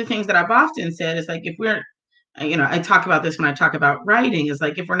 And one of the things that I've often said is like, if we're, I talk about this when I talk about writing, is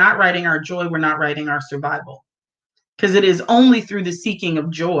like, if we're not writing our joy, we're not writing our survival. Because it is only through the seeking of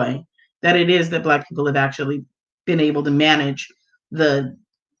joy that it is that Black people have actually been able to manage the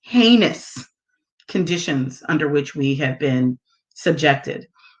heinous conditions under which we have been subjected.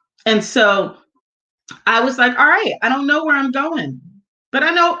 And so I was like, all right, I don't know where I'm going, but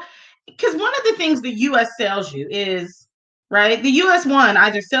I know, because one of the things the U.S. sells you is, right, the U.S.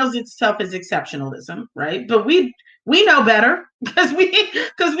 either sells itself as exceptionalism, right? But we know better because we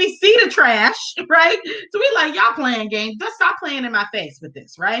see the trash, right? So we like, y'all playing games. Just stop playing in my face with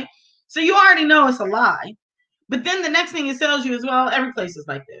this, right? So you already know it's a lie. But then the next thing it sells you is, well, every place is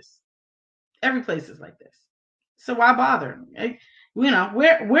like this. Every place is like this. So why bother? Where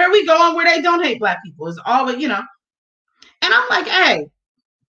are we going where they don't hate Black people is always, And I'm like, hey,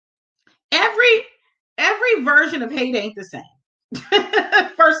 every version of hate ain't the same.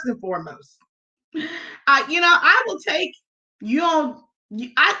 First and foremost. I will take you on.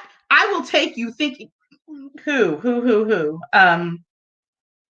 I will take you thinking who.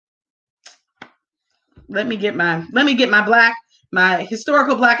 Let me get my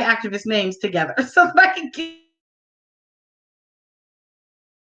historical Black activist names together so that I can give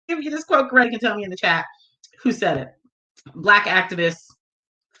you this quote. Greg can tell me in the chat who said it. Black activist,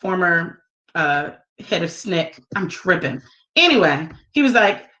 former head of SNCC. I'm tripping. Anyway, he was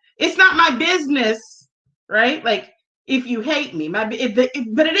like, it's not my business, right? Like, if you hate me, but it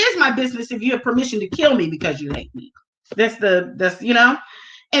is my business if you have permission to kill me because you hate me. That's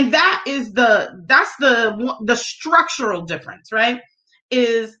and that's the structural difference, right?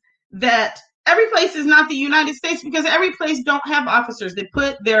 Is that every place is not the United States, because every place don't have officers. They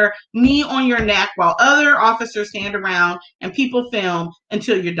put their knee on your neck while other officers stand around and people film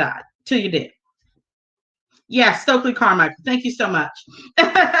until you're dead. Yeah, Stokely Carmichael. Thank you so much.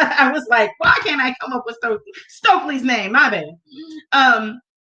 I was like, why can't I come up with Stokely's name? My bad.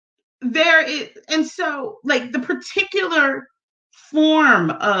 And so, like, the particular form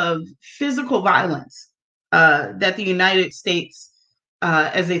of physical violence that the United States,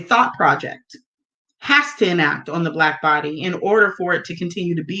 as a thought project, has to enact on the Black body in order for it to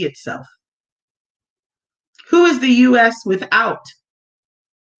continue to be itself. Who is the U.S. without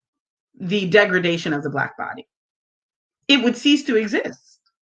the degradation of the Black body? It would cease to exist,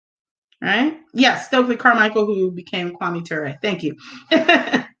 right? Yes, Stokely Carmichael, who became Kwame Ture. Thank you.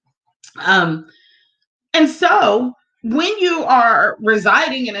 And so when you are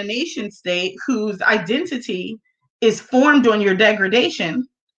residing in a nation state whose identity is formed on your degradation,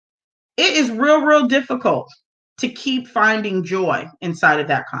 it is real, real difficult to keep finding joy inside of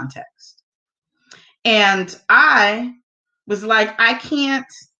that context. And I was like, I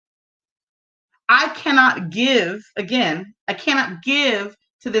cannot give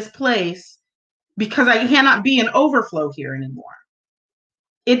to this place because I cannot be an overflow here anymore.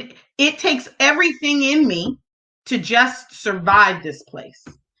 It takes everything in me to just survive this place,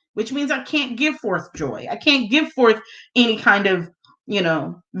 which means I can't give forth joy. I can't give forth any kind of,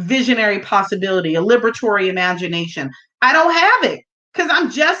 visionary possibility, a liberatory imagination. I don't have it because I'm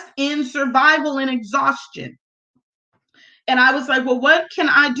just in survival and exhaustion. And I was like, well, what can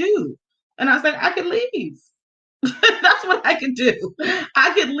I do? And I was like, I could leave. That's what I could do.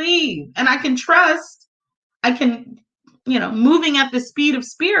 I could leave, and I can trust. I can, moving at the speed of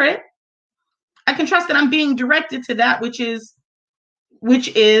spirit, I can trust that I'm being directed to that which is,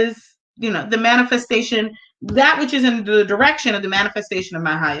 the manifestation, that which is in the direction of the manifestation of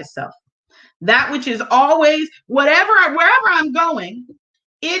my highest self. That which is always, wherever I'm going,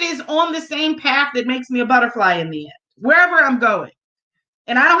 it is on the same path that makes me a butterfly in the end, wherever I'm going.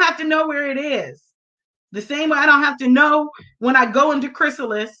 And I don't have to know where it is. The same way I don't have to know when I go into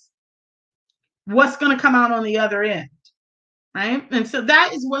chrysalis what's going to come out on the other end, right? And so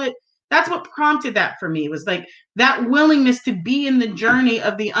that's what prompted that for me, was like that willingness to be in the journey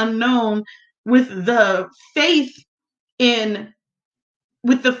of the unknown with the faith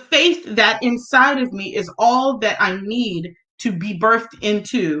that inside of me is all that I need to be birthed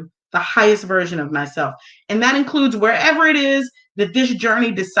into the highest version of myself. And that includes wherever it is that this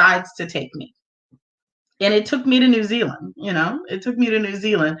journey decides to take me. And it took me to New Zealand,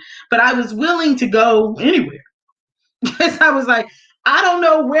 but I was willing to go anywhere because I was like, I don't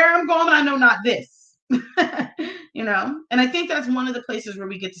know where I'm going, but I know not this. you know? And I think that's one of the places where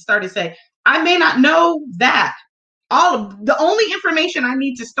we get to start to say, I may not know that. The only information I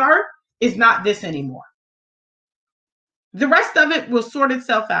need to start is not this anymore. The rest of it will sort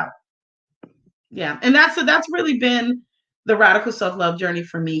itself out. Yeah. And that's really been the radical self-love journey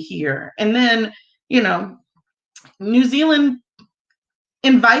for me here. And then, you know, New Zealand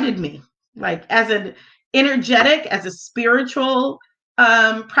invited me, like, as an energetic, as a spiritual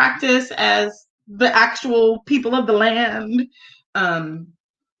practice, as the actual people of the land,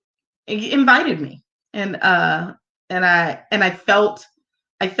 invited me, and I felt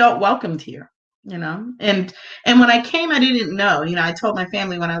welcomed here, you know. And when I came, I didn't know, you know. I told my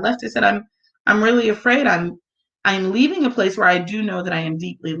family when I left, I said, I'm really afraid I'm leaving a place where I do know that I am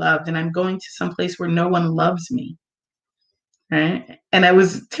deeply loved, and I'm going to some place where no one loves me. Right. And I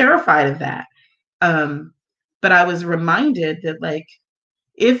was terrified of that. But I was reminded that, like,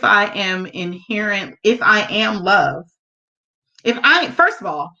 if I am love, first of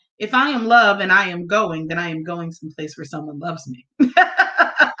all, if I am love and I am going, then I am going someplace where someone loves me.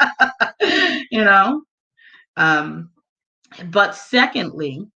 You know? But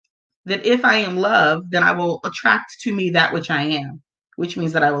secondly, that if I am love, then I will attract to me that which I am, which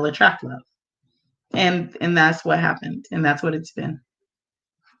means that I will attract love. And that's what happened. And that's what it's been.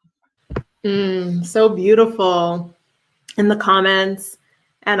 So beautiful in the comments.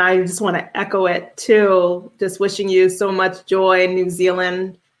 And I just want to echo it too. Just wishing you so much joy in New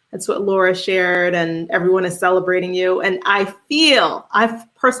Zealand. That's what Laura shared, and everyone is celebrating you. And I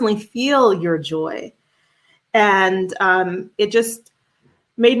personally feel your joy. And it just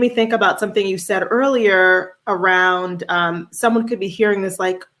made me think about something you said earlier around someone could be hearing this,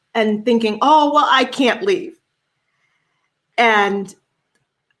 like, and thinking, oh, well, I can't leave. And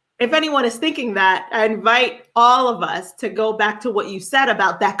if anyone is thinking that, I invite all of us to go back to what you said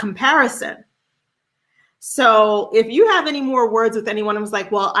about that comparison. So if you have any more words with anyone who's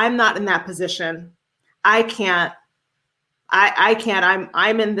like, well, I'm not in that position, I can't,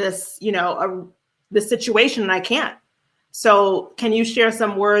 I'm in this, you know, this situation, and I can't. So can you share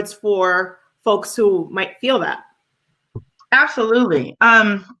some words for folks who might feel that? Absolutely.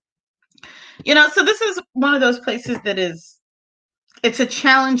 You know, so this is one of those places that it's a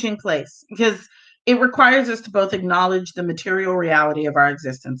challenging place, because it requires us to both acknowledge the material reality of our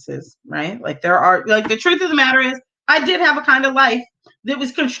existences, right? Like, the truth of the matter is, I did have a kind of life that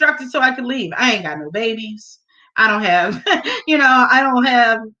was constructed so I could leave. I ain't got no babies. I don't have, you know, I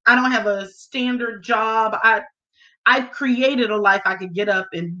don't have a standard job. I've created a life I could get up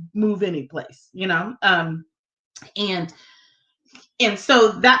and move any place, you know? And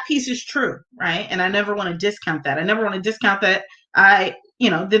so that piece is true, right? And I never want to discount that. I never want to discount that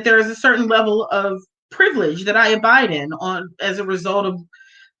that there is a certain level of privilege that I abide in as a result of,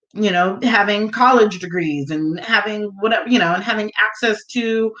 you know, having college degrees and having whatever, you know, and having access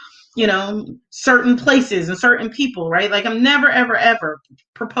to, you know, certain places and certain people, right? Like, I'm never, ever, ever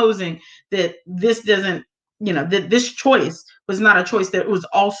proposing that this doesn't, you know, that this choice was not a choice that was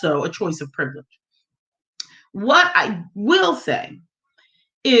also a choice of privilege. What I will say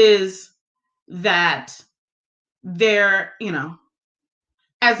is that there, you know,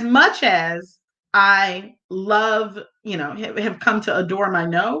 as much as I love, you know, have come to adore my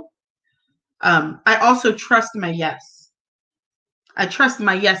no, I also trust my yes. I trust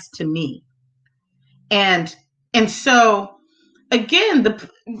my yes to me. And so again,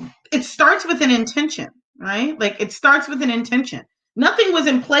 it starts with an intention, right? Like, it starts with an intention. Nothing was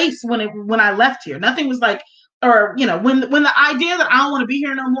in place when I left here. Nothing was like, or, you know, when the idea that I don't want to be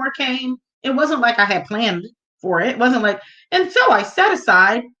here no more came, it wasn't like I had planned for it. It wasn't like, and so I set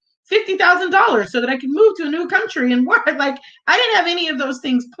aside $50,000 so that I could move to a new country and work. Like, I didn't have any of those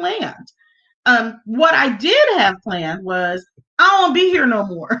things planned. What I did have planned was, I don't want to be here no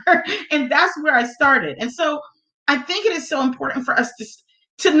more. And that's where I started. And so I think it is so important for us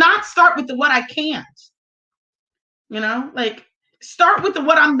to not start with the what I can't, you know, like, start with the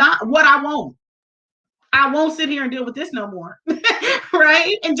what I'm not, what I won't. I won't sit here and deal with this no more.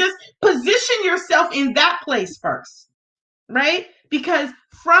 Right? And just position yourself in that place first. Right? Because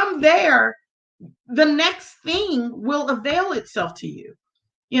from there, the next thing will avail itself to you.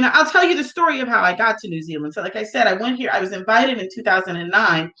 You know, I'll tell you the story of how I got to New Zealand. So like I said, I went here, I was invited in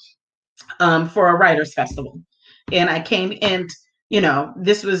 2009 for a writer's festival. And I came in, you know,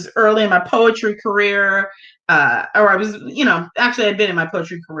 this was early in my poetry career. Or I was, you know, actually I'd been in my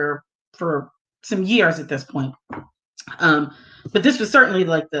poetry career for some years at this point. But this was certainly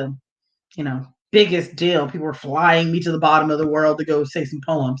like the, you know, biggest deal. People were flying me to the bottom of the world to go say some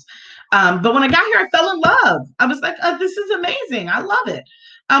poems. But when I got here, I fell in love. I was like, oh, this is amazing. I love it.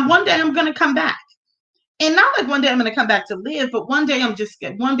 One day I'm going to come back. And not like one day I'm going to come back to live, but one day I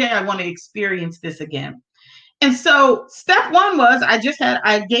want to experience this again. And so step one was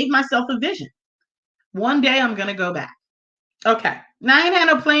I gave myself a vision. One day I'm going to go back. Okay. Now I ain't had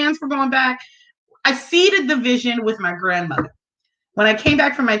no plans for going back. I seeded the vision with my grandmother. When I came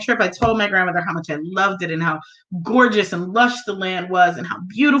back from my trip, I told my grandmother how much I loved it and how gorgeous and lush the land was and how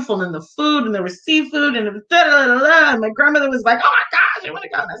beautiful, and the food, and there was seafood, and it was and my grandmother was like, oh my gosh, I want to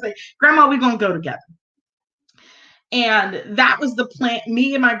go. And I said, Grandma, we're going to go together. And that was the plan.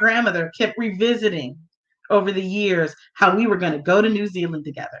 Me and my grandmother kept revisiting over the years how we were going to go to New Zealand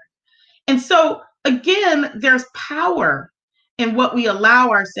together. And so again, there's power in what we allow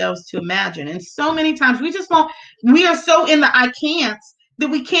ourselves to imagine. And so many times we are so in the I can'ts that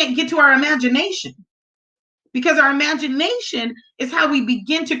we can't get to our imagination, because our imagination is how we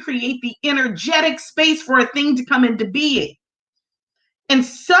begin to create the energetic space for a thing to come into being. And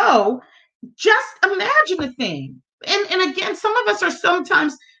so just imagine a thing. And again, some of us are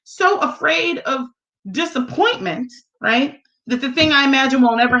sometimes so afraid of disappointment, right? That the thing I imagine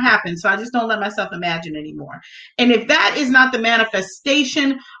won't ever happen. So I just don't let myself imagine anymore. And if that is not the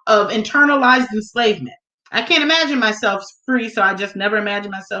manifestation of internalized enslavement, I can't imagine myself free, so I just never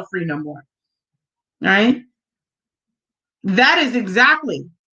imagine myself free no more. All right? That is exactly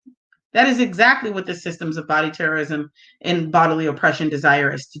what the systems of body terrorism and bodily oppression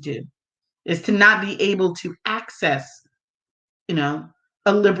desire us to do, is to not be able to access,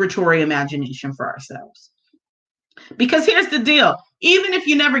 a liberatory imagination for ourselves. Because here's the deal. Even if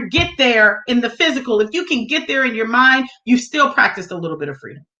you never get there in the physical, if you can get there in your mind, you've still practiced a little bit of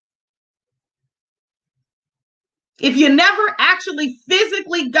freedom. If you never actually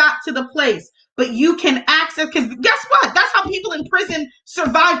physically got to the place, but you can access, because guess what? That's how people in prison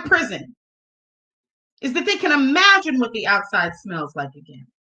survive prison, is that they can imagine what the outside smells like again.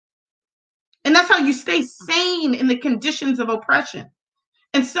 And that's how you stay sane in the conditions of oppression.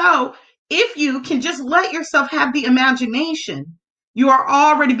 And so if you can just let yourself have the imagination, you are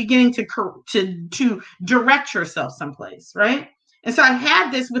already beginning to direct yourself someplace, right? And so I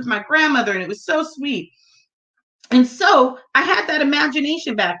had this with my grandmother, and it was so sweet. And so I had that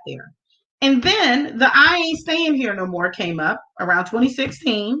imagination back there. And then the I Ain't Staying Here No More came up around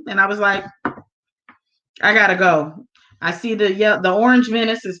 2016. And I was like, I gotta go. I see the Orange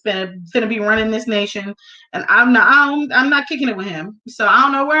Menace is finna be running this nation, and I'm not kicking it with him. So I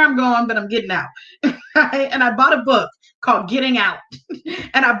don't know where I'm going, but I'm getting out. And I bought a book called Getting Out,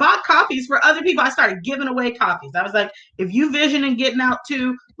 and I bought copies for other people. I started giving away copies. I was like, if you vision and getting out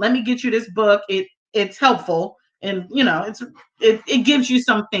too, let me get you this book. It's helpful, and it gives you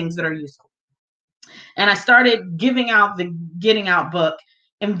some things that are useful. And I started giving out the Getting Out book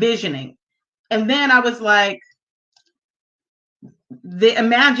and visioning, and then I was like, the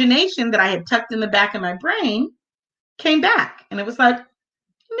imagination that I had tucked in the back of my brain came back, and it was like,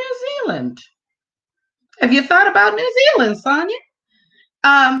 New Zealand. Have you thought about New Zealand, Sonia?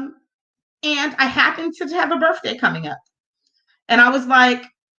 And I happened to have a birthday coming up, and I was like,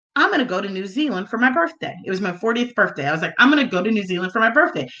 I'm going to go to New Zealand for my birthday. It was my 40th birthday. I was like, I'm going to go to New Zealand for my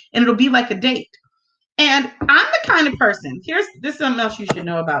birthday, and it'll be like a date. And I'm the kind of person, this is something else you should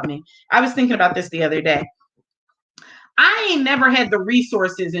know about me. I was thinking about this the other day. I ain't never had the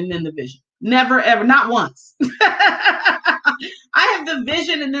resources and then the vision. Never, ever, not once. I have the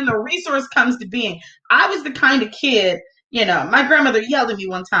vision and then the resource comes to being. I was the kind of kid, my grandmother yelled at me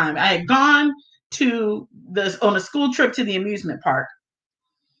one time. I had gone on a school trip to the amusement park.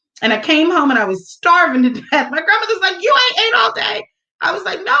 And I came home and I was starving to death. My grandmother's like, you ain't ate all day. I was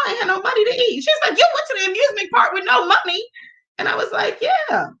like, no, I ain't had no money to eat. She's like, you went to the amusement park with no money. And I was like,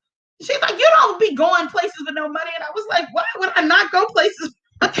 yeah. She's like, you don't be going places with no money. And I was like, why would I not go places?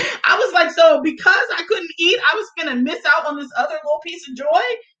 I was like, so because I couldn't eat, I was going to miss out on this other little piece of joy?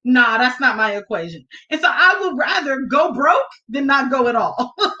 Nah, that's not my equation. And so I would rather go broke than not go at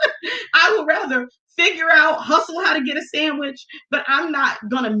all. I would rather figure out, hustle how to get a sandwich, but I'm not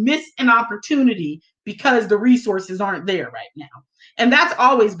going to miss an opportunity because the resources aren't there right now. And that's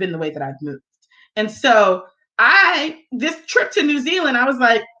always been the way that I've moved. And so this trip to New Zealand, I was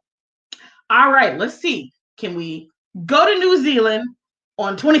like, all right, let's see. Can we go to New Zealand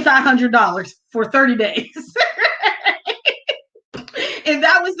on $2,500 for 30 days? And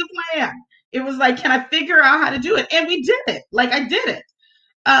that was the plan. It was like, can I figure out how to do it? And we did it. Like, I did it.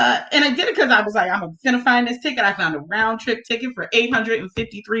 And I did it because I was like, I'm going to find this ticket. I found a round trip ticket for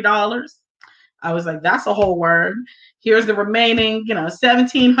 $853. I was like, that's a whole word. Here's the remaining,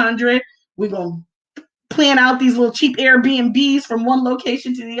 $1,700. We're going to plan out these little cheap Airbnbs from one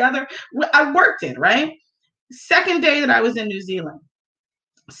location to the other. I worked it, right? Second day that I was in New Zealand,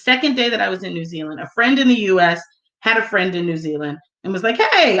 Second day that I was in New Zealand, a friend in the US had a friend in New Zealand and was like,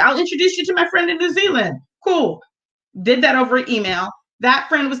 hey, I'll introduce you to my friend in New Zealand. Cool. Did that over email. That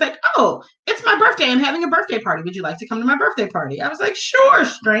friend was like, oh, it's my birthday. I'm having a birthday party. Would you like to come to my birthday party? I was like, sure,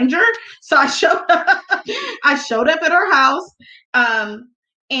 stranger. So I showed up. I showed up at her house.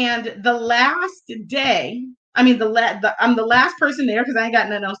 And the last day, I'm the last person there because I ain't got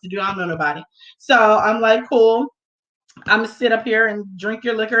nothing else to do. I don't know nobody. So I'm like, cool. I'm gonna sit up here and drink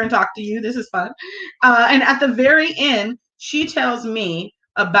your liquor and talk to you. This is fun. And at the very end, she tells me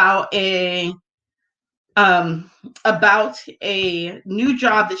about a new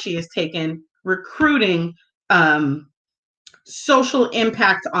job that she has taken recruiting social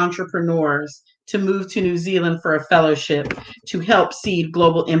impact entrepreneurs to move to New Zealand for a fellowship to help seed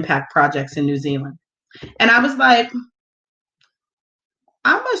global impact projects in New Zealand. And I was like,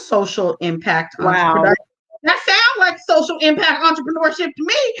 I'm a social impact entrepreneur. That sounds like social impact entrepreneurship to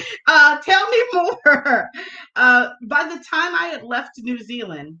me. Tell me more. By the time I had left New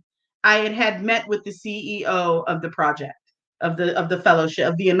Zealand, I had met with the CEO of the project, of the fellowship,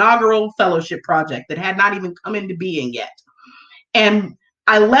 of the inaugural fellowship project that had not even come into being yet. And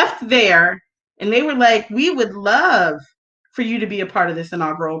I left there, and they were like, we would love for you to be a part of this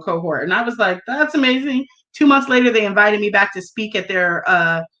inaugural cohort. And I was like, that's amazing. 2 months later, they invited me back to speak at their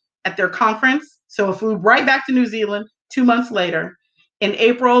conference. So I flew right back to New Zealand 2 months later. In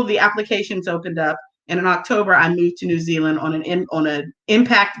April, the applications opened up. And in October, I moved to New Zealand on an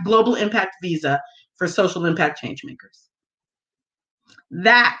global impact visa for social impact change makers.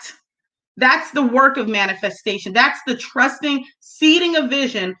 That's the work of manifestation. That's the trusting, seeding a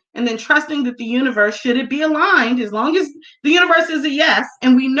vision, and then trusting that the universe, should it be aligned, as long as the universe is a yes,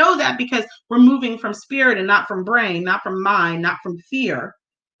 and we know that because we're moving from spirit and not from brain, not from mind, not from fear,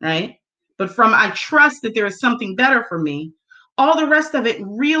 right? But from I trust that there is something better for me, all the rest of it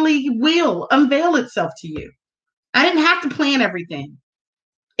really will unveil itself to you. I didn't have to plan everything.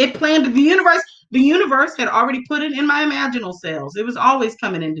 It planned, the universe had already put it in my imaginal cells. It was always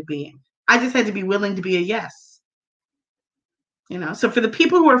coming into being. I just had to be willing to be a yes. So for the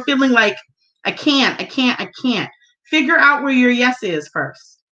people who are feeling like, I can't, figure out where your yes is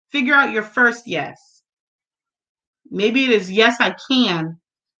first. Figure out your first yes. Maybe it is, yes, I can.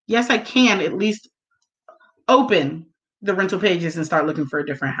 Yes, I can at least open the rental pages and start looking for a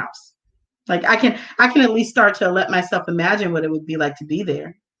different house. Like I can at least start to let myself imagine what it would be like to be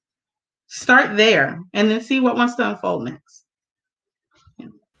there. Start there and then see what wants to unfold next.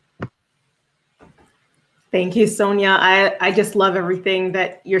 Thank you, Sonia. I just love everything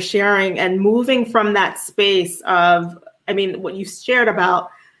that you're sharing, and moving from that space of, what you shared about,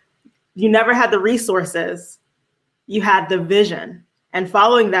 you never had the resources, you had the vision, and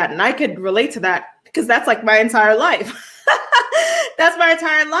following that. And I could relate to that because that's like my entire life. That's my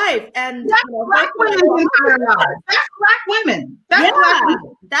entire life. And that's Black women's entire life. That's Black women. That's Black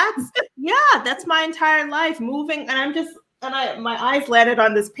people. That's my entire life, moving. And my eyes landed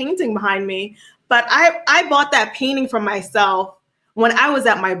on this painting behind me. But I bought that painting for myself when I was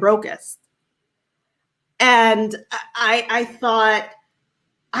at my brokest. And I thought,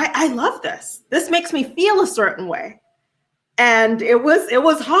 I love this. This makes me feel a certain way. And it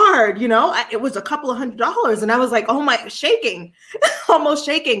was hard, it was a couple of $100. And I was like, oh my, shaking, almost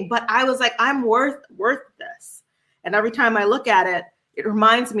shaking. But I was like, I'm worth this. And every time I look at it, it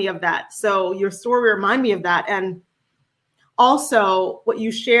reminds me of that. So your story reminded me of that. And also what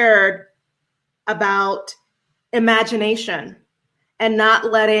you shared about imagination and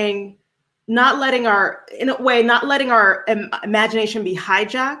not letting our imagination be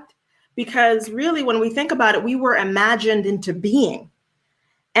hijacked, because really when we think about it, we were imagined into being.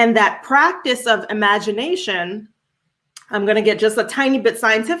 And that practice of imagination, I'm going to get just a tiny bit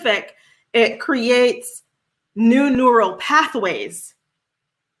scientific, it creates new neural pathways.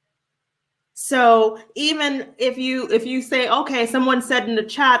 So even if you say, okay, someone said in the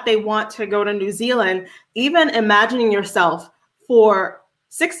chat they want to go to New Zealand, even imagining yourself for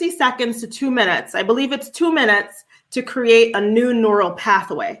 60 seconds to 2 minutes, I believe it's 2 minutes, to create a new neural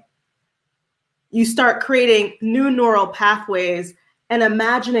pathway. You start creating new neural pathways and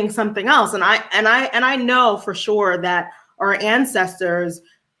imagining something else. And I know for sure that our ancestors,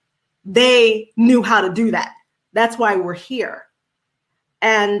 they knew how to do that. That's why we're here.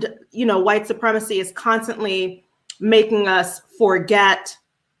 And, white supremacy is constantly making us forget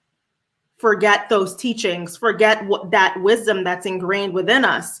those teachings, forget that wisdom that's ingrained within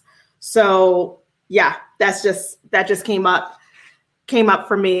us. So yeah, that just came up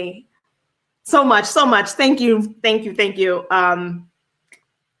for me so much. Thank you. I'm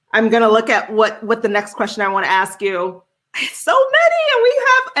going to look at what the next question I want to ask you. So many, and we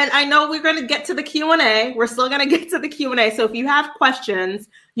have, and I know we're going to get to the Q&A. We're still going to get to the Q&A. So if you have questions,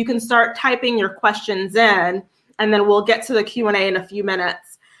 you can start typing your questions in, and then we'll get to the Q&A in a few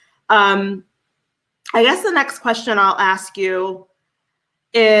minutes. I guess the next question I'll ask you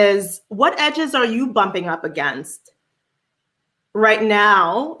is, what edges are you bumping up against right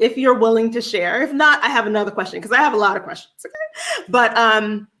now, if you're willing to share? If not, I have another question, because I have a lot of questions. Okay? But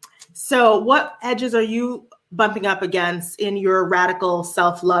so what edges are you bumping up against in your radical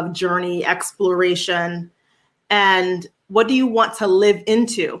self-love journey exploration? And what do you want to live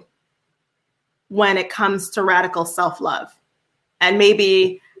into when it comes to radical self-love? And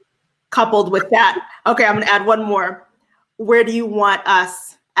maybe coupled with that, okay, I'm going to add one more. Where do you want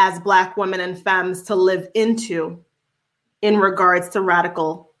us as Black women and femmes to live into in regards to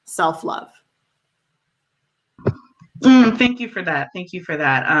radical self-love? Thank you for that. Thank you for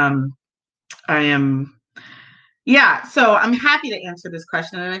that. So I'm happy to answer this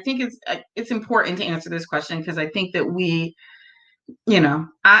question. And I think it's important to answer this question, because I think that we,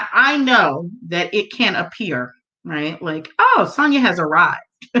 I know that it can appear, right? Like, oh, Sonia has arrived.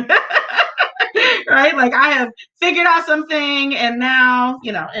 Right? Like, I have figured out something, and now,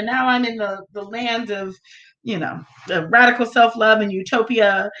 and now I'm in the land of, the radical self-love and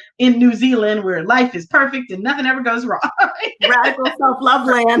utopia in New Zealand, where life is perfect and nothing ever goes wrong. Radical self-love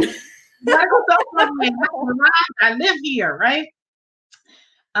land. Radical self-love land. I live here, right?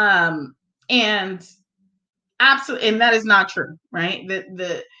 And absolutely, and that is not true, right?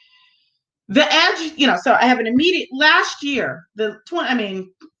 The edge, so I have an immediate, last year,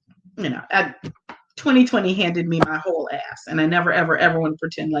 2020 handed me my whole ass, and I never, ever want to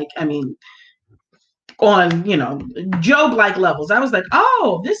pretend like, on, Job-like levels, I was like,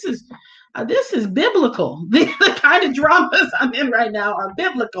 oh, this is biblical. The kind of dramas I'm in right now are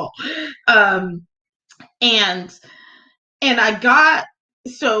biblical. And I got,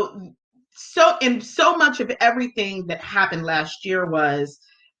 so much of everything that happened last year was,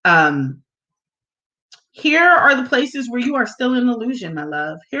 here are the places where you are still in illusion, my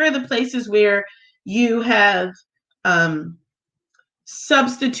love. Here are the places where you have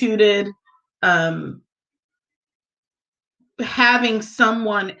substituted having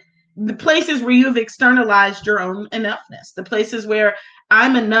someone, the places where you've externalized your own enoughness, the places where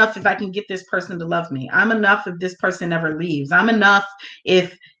I'm enough if I can get this person to love me. I'm enough if this person never leaves. I'm enough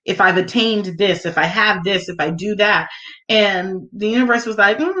if I've attained this, if I have this, if I do that. And the universe was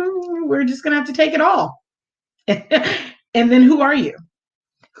like, we're just going to have to take it all. And then who are you?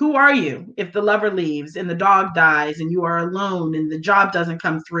 Who are you if the lover leaves and the dog dies and you are alone and the job doesn't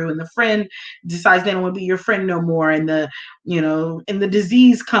come through and the friend decides they don't want to be your friend no more, and the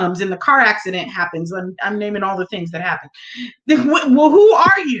disease comes and the car accident happens, and I'm naming all the things that happen. Well, who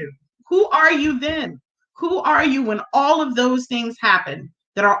are you? Who are you then? Who are you when all of those things happen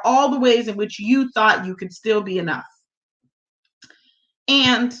that are all the ways in which you thought you could still be enough?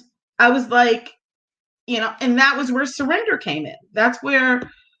 And I was like, and that was where surrender came in. That's where,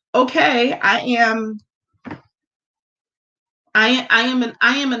 okay, I am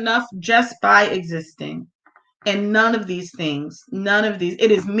enough just by existing. And none of these,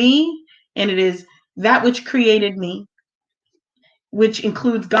 it is me, and it is that which created me, which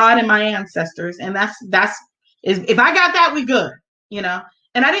includes God and my ancestors. And that's if I got that, we good,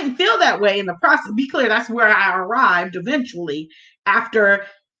 And I didn't feel that way in the process. Be clear, that's where I arrived eventually after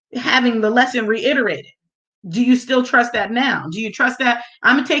having the lesson reiterated. Do you still trust that now? Do you trust that?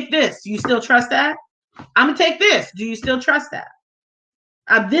 I'm going to take this. Do you still trust that? I'm going to take this. Do you still trust that?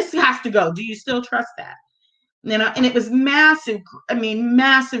 This has to go. Do you still trust that? And it was massive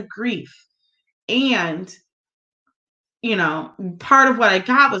grief. And, part of what I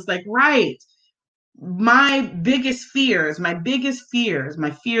got was like, right, my biggest fears, my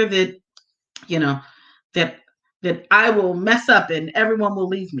fear that, that I will mess up and everyone will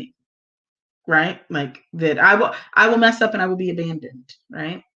leave me. Right? Like that I will mess up and I will be abandoned,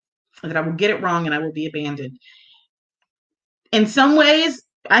 right? That I will get it wrong and I will be abandoned. In some ways,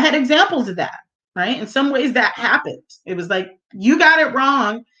 I had examples of that, right? In some ways that happened. It was like, you got it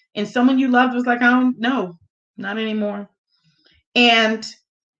wrong. And someone you loved was like, oh, no, not anymore. And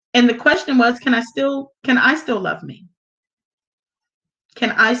the question was, can I still love me? Can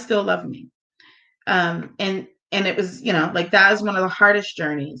I still love me? And it was, like that was one of the hardest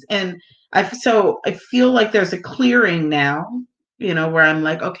journeys. And I feel like there's a clearing now, where I'm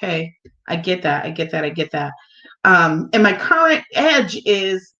like, okay, I get that. And my current edge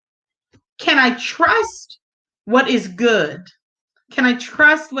is, can I trust what is good? Can I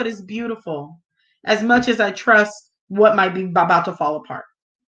trust what is beautiful as much as I trust what might be about to fall apart?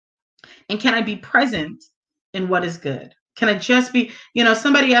 And can I be present in what is good? Can I just be,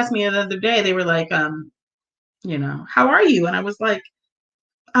 somebody asked me the other day, they were like, how are you? And I was like,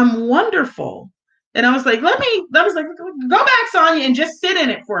 I'm wonderful. And I was like, go back, Sonia, and just sit in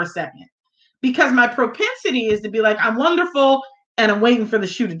it for a second. Because my propensity is to be like, I'm wonderful and I'm waiting for the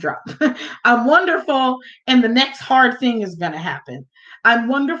shoe to drop. I'm wonderful and the next hard thing is going to happen. I'm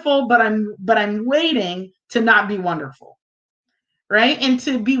wonderful, but I'm waiting to not be wonderful. Right? And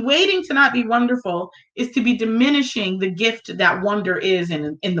to be waiting to not be wonderful is to be diminishing the gift that wonder is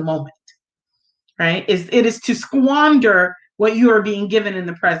in the moment. Right? It is to squander what you are being given in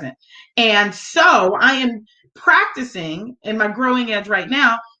the present. And so I am practicing in my growing edge right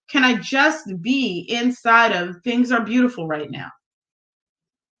now. Can I just be inside of things are beautiful right now?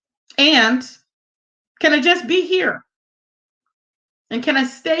 And can I just be here? And can I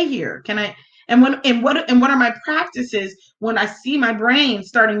stay here? What are my practices when I see my brain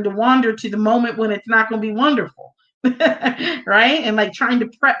starting to wander to the moment when it's not going to be wonderful? Right? And like trying to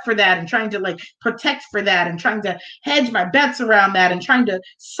prep for that and trying to like protect for that and trying to hedge my bets around that and trying to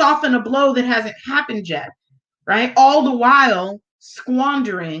soften a blow that hasn't happened yet. Right? All the while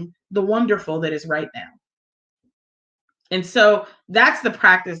squandering the wonderful that is right now. And so that's the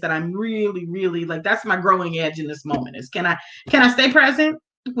practice that I'm really, really like, that's my growing edge in this moment is can I stay present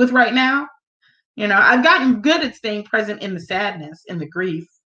with right now? I've gotten good at staying present in the sadness, in the grief.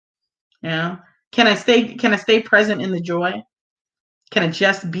 Can I stay present in the joy? Can I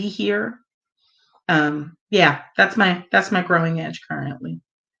just be here? That's my growing edge currently.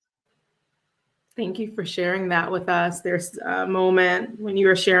 Thank you for sharing that with us. There's a moment when you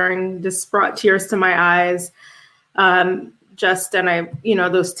were sharing, just brought tears to my eyes.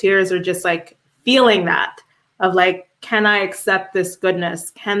 Those tears are just like feeling that of like, can I accept this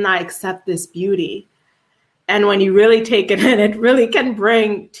goodness? Can I accept this beauty? And when you really take it in, it really can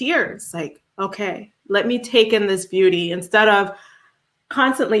bring tears. Like, okay, let me take in this beauty instead of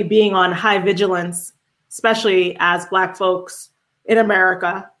constantly being on high vigilance, especially as Black folks in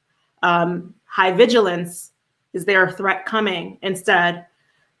America. High vigilance, is there a threat coming? Instead,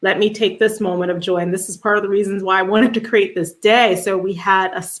 let me take this moment of joy. And this is part of the reasons why I wanted to create this day. So we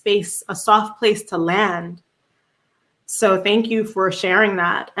had a space, a soft place to land. So thank you for sharing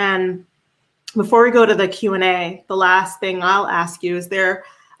that. And before we go to the Q&A, the last thing I'll ask you, is there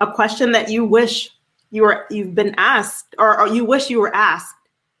a question that you wish you've been asked or you wish you were asked?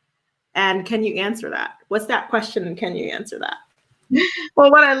 And can you answer that? What's that question? And can you answer that?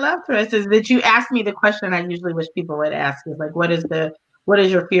 Well, what I love, Chris, is that you asked me the question I usually wish people would ask is like, what is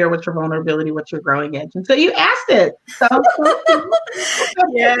your fear? What's your vulnerability? What's your growing edge? And so you asked it. So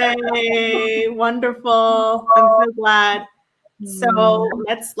yay, wonderful. I'm so glad. So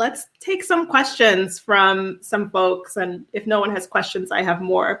let's take some questions from some folks. And if no one has questions, I have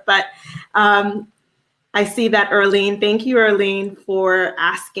more. But I see that Erlene, thank you, Erlene, for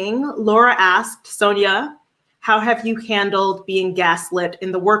asking. Laura asked, Sonia, how have you handled being gaslit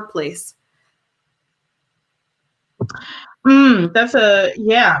in the workplace? That's so,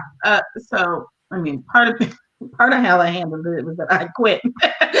 I mean, part of how I handled it was that I quit.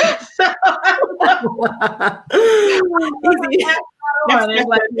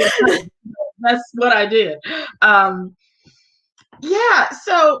 That's what I did.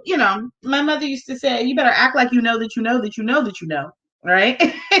 So, my mother used to say, you better act like you know that you know that you know that you know. Right.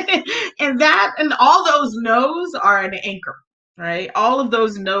 and all those no's are an anchor, right? All of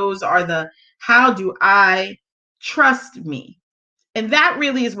those no's are the, how do I trust me? And that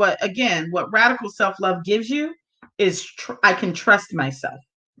really is what radical self-love gives you is I can trust myself.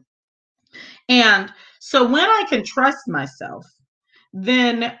 And so when I can trust myself,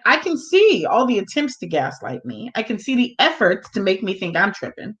 then I can see all the attempts to gaslight me. I can see the efforts to make me think I'm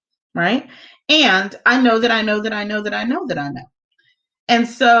tripping, right? And I know that I know that I know that I know that I know. And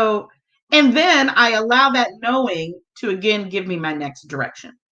so, and then I allow that knowing to again give me my next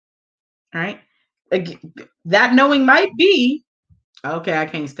direction. All right. Again, that knowing might be, okay, I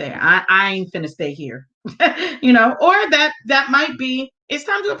can't stay. I ain't finna stay here. Or that might be, it's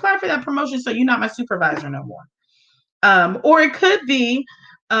time to apply for that promotion, so you're not my supervisor no more. Or it could be,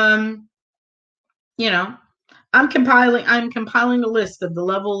 I'm compiling a list of the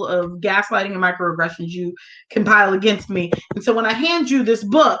level of gaslighting and microaggressions you compile against me. And so when I hand you this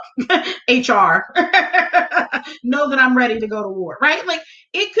book, HR, know that I'm ready to go to war, right? Like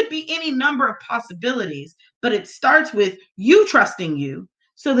it could be any number of possibilities, but it starts with you trusting you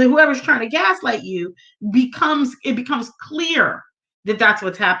so that whoever's trying to gaslight you becomes clear that that's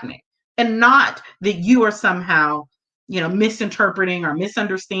what's happening and not that you are somehow misinterpreting or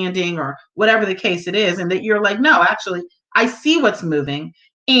misunderstanding or whatever the case it is. And that you're like, no, actually, I see what's moving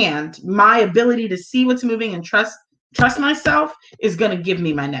and my ability to see what's moving and trust trust myself is going to give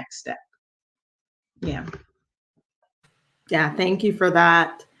me my next step. Yeah. Yeah, thank you for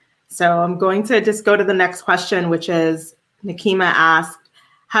that. So I'm going to just go to the next question, which is Nikema asked,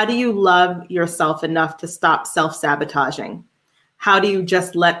 how do you love yourself enough to stop self-sabotaging? How do you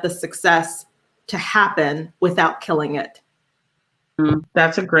just let the success to happen without killing it?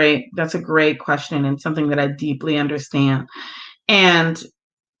 That's a great question, and something that I deeply understand. And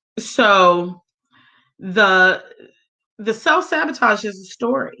so the self-sabotage is a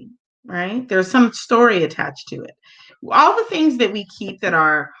story, right? There's some story attached to it. All the things that we keep that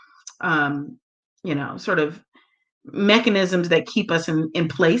are, sort of mechanisms that keep us in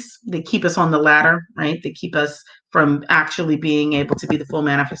place, that keep us on the ladder, right? That keep us from actually being able to be the full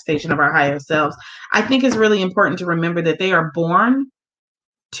manifestation of our higher selves. I think it's really important to remember that they are born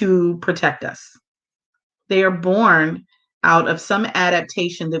to protect us. They are born out of some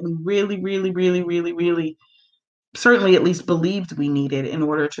adaptation that we really, really, really, really, really, certainly at least believed we needed in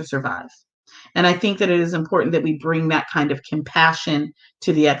order to survive. And I think that it is important that we bring that kind of compassion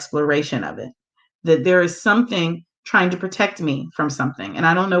to the exploration of it, that there is something trying to protect me from something. And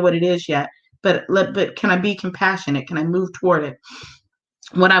I don't know what it is yet, but can I be compassionate? Can I move toward it?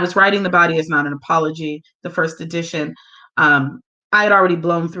 When I was writing The Body Is Not an Apology, the first edition, I had already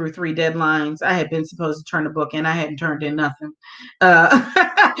blown through 3 deadlines. I had been supposed to turn a book in. I hadn't turned in nothing.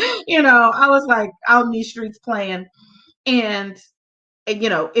 I was like out in these streets playing. And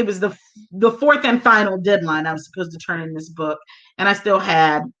it was the 4th and final deadline. I was supposed to turn in this book. And I still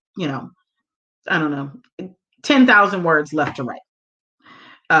had, I don't know, 10,000 words left to write.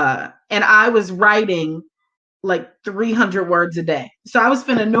 And I was writing like 300 words a day. So I was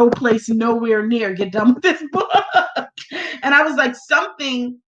finna no place, nowhere near get done with this book. And I was like,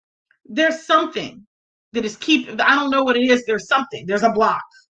 there's something that is I don't know what it is. There's something, there's a block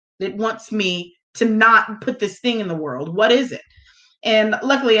that wants me to not put this thing in the world. What is it? And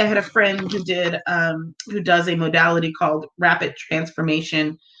luckily I had a friend who does a modality called rapid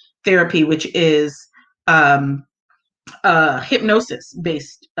transformation therapy, which is hypnosis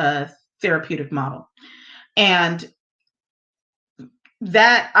based therapeutic model. And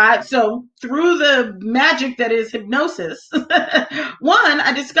so through the magic that is hypnosis,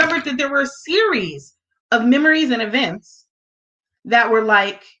 I discovered that there were a series of memories and events that were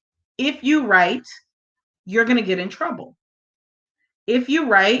like, if you write, you're going to get in trouble. If you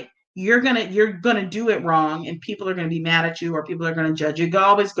write, you're gonna do it wrong, and people are gonna be mad at you, or people are gonna judge you. It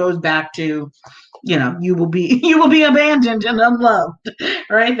always goes back to, you will be abandoned and unloved,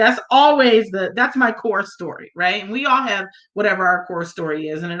 right? That's my core story, right? And we all have whatever our core story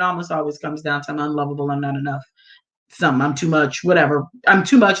is, and it almost always comes down to I'm unlovable, I'm not enough, I'm too much, whatever. I'm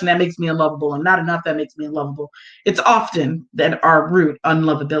too much, and that makes me unlovable. I'm not enough, that makes me unlovable. It's often that our root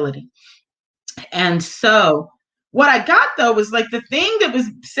unlovability. And so what I got, though, was like the thing that was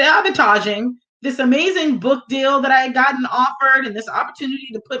sabotaging this amazing book deal that I had gotten offered, and this opportunity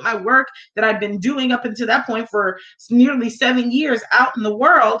to put my work that I'd been doing up until that point for nearly 7 years out in the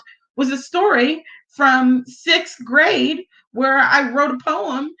world, was a story from 6th grade where I wrote a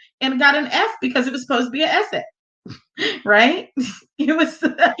poem and got an F because it was supposed to be an essay, right? It was,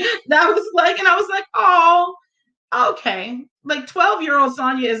 that was like, and I was like, oh, okay. Like 12-year-old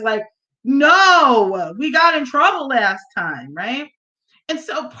Sonia is like, no, we got in trouble last time, right? And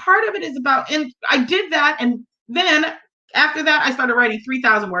so part of it is about, and I did that, and then after that, I started writing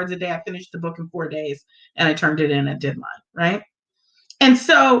 3,000 words a day. I finished the book in 4 days, and I turned it in at deadline, right? And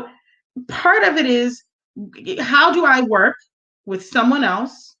so part of it is, how do I work with someone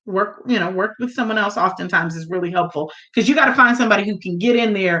else? Work with someone else oftentimes is really helpful, because you got to find somebody who can get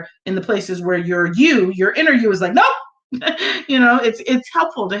in there in the places where your inner you is like, nope. It's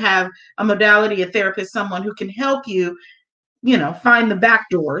helpful to have a modality, a therapist, someone who can help you, find the back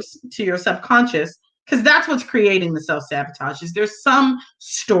doors to your subconscious, because that's what's creating the self-sabotage. Is there's some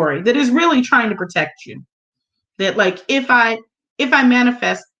story that is really trying to protect you, that like, if I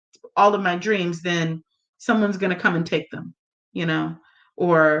manifest all of my dreams, then someone's going to come and take them,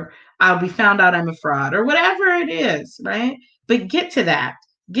 or I'll be found out I'm a fraud, or whatever it is, right? But get to that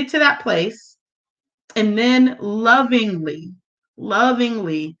place. And then lovingly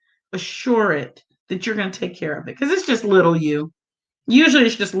assure it that you're going to take care of it. Because it's just little you. Usually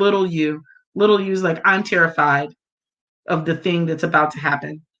it's just little you. Little you's like, I'm terrified of the thing that's about to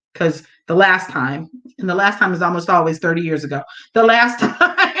happen. Because the last time is almost always 30 years ago. The last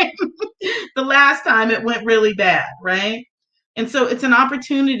time it went really bad, right? And so it's an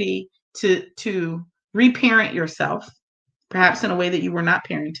opportunity to reparent yourself, perhaps in a way that you were not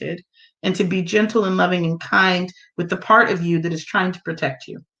parented, and to be gentle and loving and kind with the part of you that is trying to protect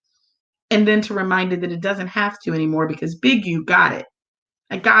you. And then to remind it that it doesn't have to anymore because big you got it.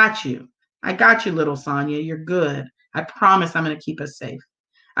 I got you. I got you, little Sonia. You're good. I promise I'm going to keep us safe.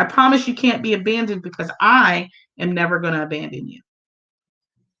 I promise you can't be abandoned because I am never going to abandon you.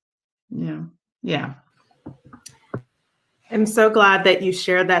 Yeah. Yeah. I'm so glad that you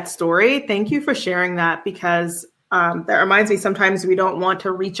shared that story. Thank you for sharing that, because that reminds me, sometimes we don't want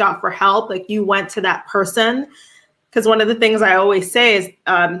to reach out for help. Like, you went to that person. Because one of the things I always say is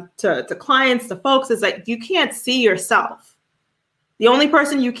to clients, to folks, is that you can't see yourself. The only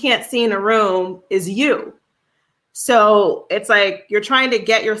person you can't see in a room is you. So it's like you're trying to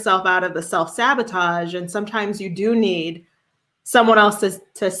get yourself out of the self-sabotage. And sometimes you do need someone else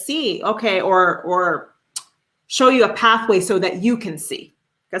to see, okay, or show you a pathway so that you can see.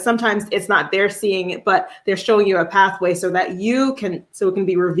 Because sometimes it's not they're seeing it, but they're showing you a pathway so that so it can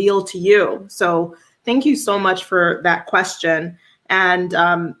be revealed to you. So thank you so much for that question. And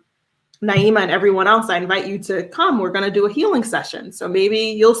Naima and everyone else, I invite you to come. We're going to do a healing session. So maybe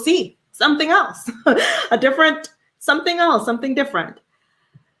you'll see something else, something different.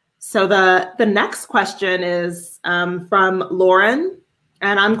 So the next question is from Lauren,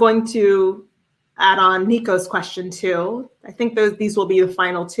 and I'm going to add on Nico's question too. I think these will be the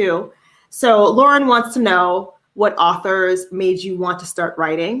final two. So Lauren wants to know what authors made you want to start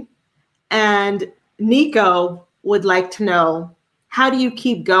writing. And Nico would like to know, how do you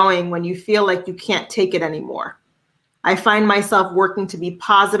keep going when you feel like you can't take it anymore? I find myself working to be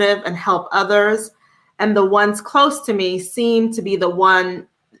positive and help others, and the ones close to me seem to want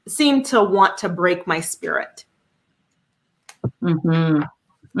to break my spirit. Mm-hmm.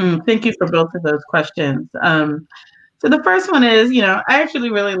 Thank you for both of those questions. So the first one is, I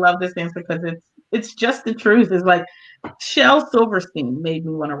actually really love this answer because it's just the truth. It's like, Shel Silverstein made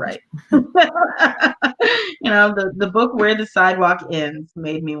me want to write. The book Where the Sidewalk Ends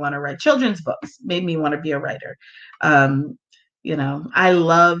made me want to write. Children's books made me want to be a writer. I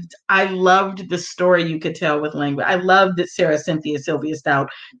loved the story you could tell with language. I loved that Sarah Cynthia Sylvia Stout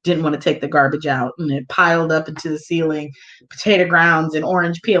didn't want to take the garbage out, and it piled up into the ceiling, potato grounds and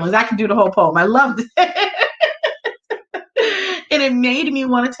orange peelings. I could do the whole poem. I loved it. And it made me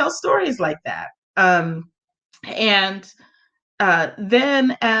want to tell stories like that. And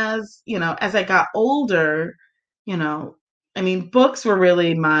then as I got older, books were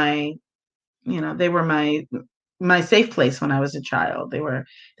really they were my safe place when I was a child. They were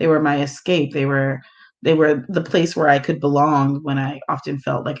my escape. They were the place where I could belong when I often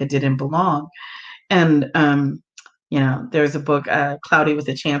felt like I didn't belong. And, there's a book, Cloudy with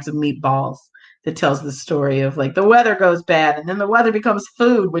a Chance of Meatballs, that tells the story of like the weather goes bad and then the weather becomes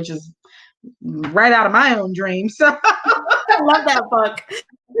food, which is right out of my own dream. So I love that book.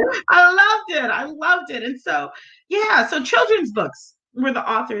 I loved it. And so, so children's books were the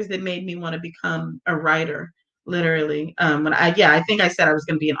authors that made me want to become a writer, literally. I think I said I was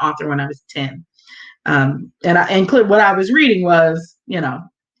going to be an author when I was 10. And what I was reading was,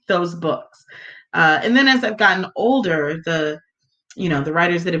 those books. And then as I've gotten older, the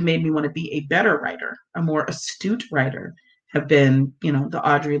writers that have made me want to be a better writer, a more astute writer, have been, the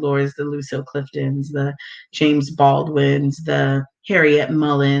Audre Lordes, the Lucille Cliftons, the James Baldwins, the Harriet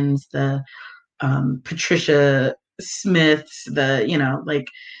Mullins, the Patricia Smiths, the,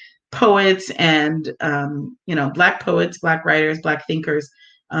 poets and, Black poets, Black writers, Black thinkers,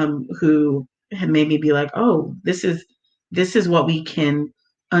 who have made me be like, oh, this is what we can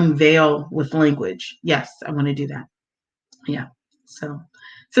unveil with language. Yes, I want to do that. Yeah. So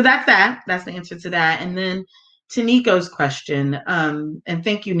that's that. That's the answer to that. And then to Nico's question, and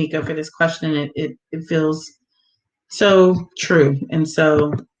thank you, Nico, for this question. It feels so true. And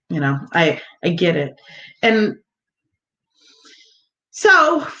so, I get it. And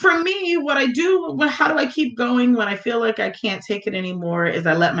so for me, what I do, how do I keep going when I feel like I can't take it anymore, is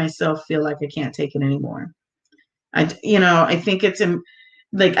I let myself feel like I can't take it anymore. I think it's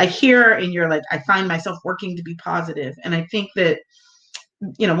like I hear and you're like, I find myself working to be positive. And I think that,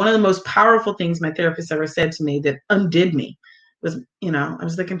 one of the most powerful things my therapist ever said to me that undid me was, I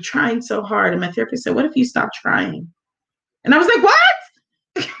was like, I'm trying so hard. And my therapist said, what if you stop trying? And I was like, what?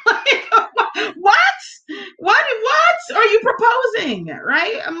 What are you proposing?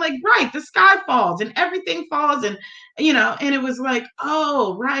 Right? I'm like, right. The sky falls and everything falls. And, and it was like,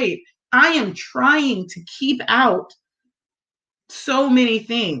 oh, right. I am trying to keep out so many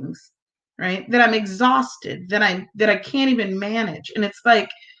things, right, that I'm exhausted, that I can't even manage. And it's like,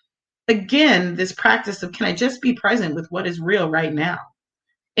 again, this practice of, can I just be present with what is real right now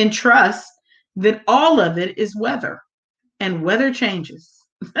and trust that all of it is weather, and weather changes.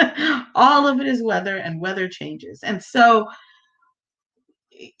 All of it is weather, and weather changes. And so,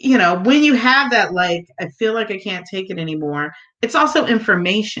 when you have that, like, I feel like I can't take it anymore, it's also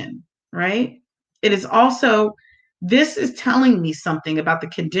information, right? It is also, this is telling me something about the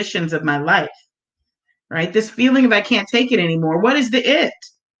conditions of my life, right? This feeling of I can't take it anymore. What is the it?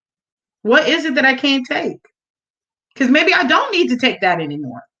 What is it that I can't take? Because maybe I don't need to take that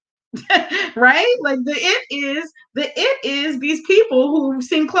anymore. Right? Like the it is these people who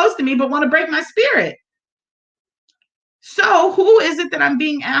seem close to me but want to break my spirit. So who is it that I'm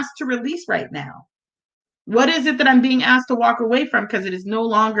being asked to release right now? What is it that I'm being asked to walk away from because it is no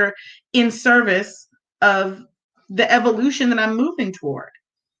longer in service of the evolution that I'm moving toward?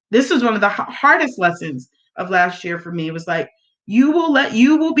 This was one of the hardest lessons of last year for me. It was like, you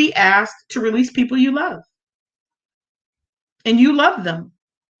will be asked to release people you love. And you love them.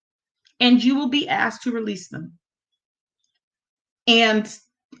 And you will be asked to release them. And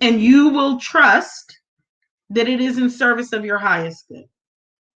you will trust that it is in service of your highest good.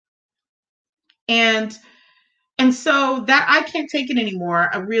 And so that I can't take it anymore.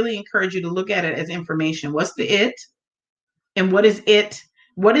 I really encourage you to look at it as information. What's the it? And what is it?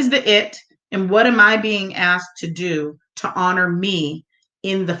 What is the it? And what am I being asked to do to honor me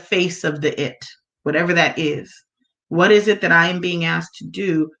in the face of the it? Whatever that is. What is it that I am being asked to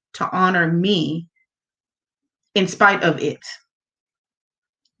do to honor me in spite of it?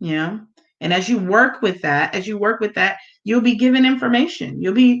 And as you work with that, you'll be given information.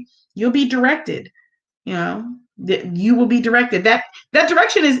 You'll be directed. You will be directed. That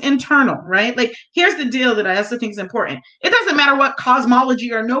direction is internal, right? Like, here's the deal that I also think is important. It doesn't matter what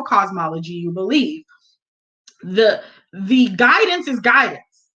cosmology or no cosmology you believe. The guidance is guidance.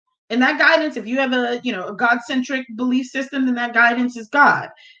 And that guidance, if you have a God-centric belief system, then that guidance is God.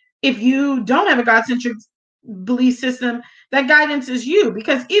 If you don't have a God-centric belief system, that guidance is you.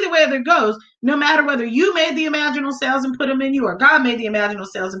 Because either way it goes, no matter whether you made the imaginal cells and put them in you or God made the imaginal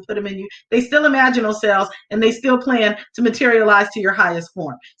cells and put them in you, they still imaginal cells and they still plan to materialize to your highest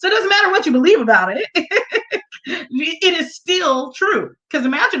form. So it doesn't matter what you believe about it. It is still true, because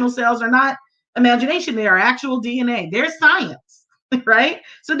imaginal cells are not imagination. They are actual DNA. They're science. Right?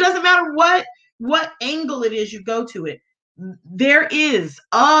 So it doesn't matter what angle it is you go to it. There is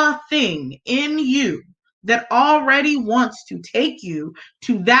a thing in you that already wants to take you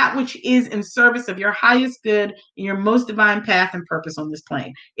to that which is in service of your highest good and your most divine path and purpose on this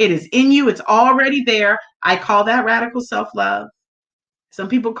plane. It is in you. It's already there. I call that radical self-love. Some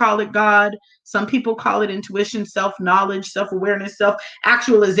people call it God. Some people call it intuition, self-knowledge, self-awareness,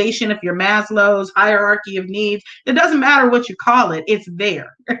 self-actualization. If you're Maslow's hierarchy of needs, it doesn't matter what you call it. It's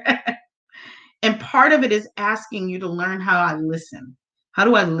there. And part of it is asking you to learn how I listen. How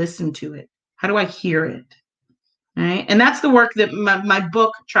do I listen to it? How do I hear it? Right? And that's the work that my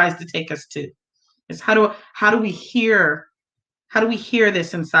book tries to take us to. Is how do we hear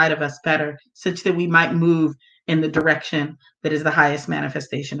this inside of us better, such that we might move in the direction that is the highest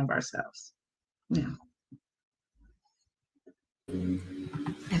manifestation of ourselves. Yeah.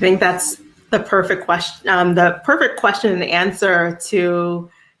 I think that's the perfect question and answer to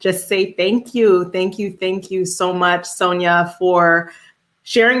just say thank you so much, Sonia, for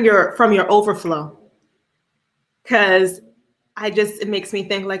sharing from your overflow. Because it makes me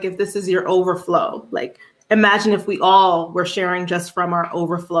think, like, if this is your overflow, like, imagine if we all were sharing just from our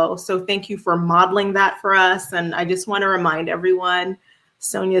overflow. So thank you for modeling that for us. And I just want to remind everyone,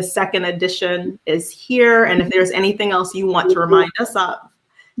 Sonia's second edition is here. And if there's anything else you want to remind us of.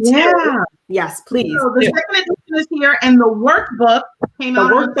 Yeah. Yes, please. So the second edition is here, and the workbook came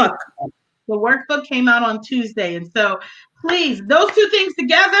out. The workbook came out on Tuesday. And so please, those two things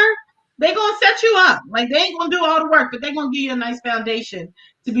together, they're going to set you up. Like, they ain't going to do all the work, but they're going to give you a nice foundation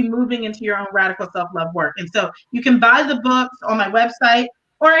to be moving into your own radical self-love work. And so you can buy the books on my website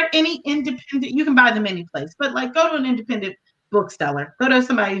or at any independent, you can buy them any place, but like, go to an independent bookseller. Go to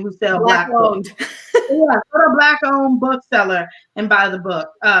somebody who sells Black owned. Yeah, go to a Black-owned bookseller and buy the book.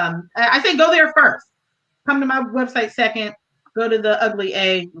 I say go there first. Come to my website second. Go to the ugly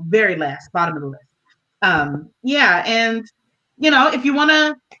A, very last, bottom of the list. And if you want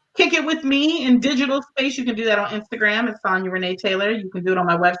to kick it with me in digital space, you can do that on Instagram. It's Sonia Renee Taylor. You can do it on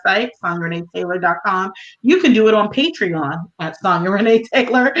my website, SoniaReneeTaylor.com. You can do it on Patreon at Sonia Renee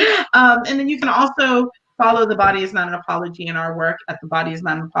Taylor. And then you can also follow The Body Is Not an Apology in our work at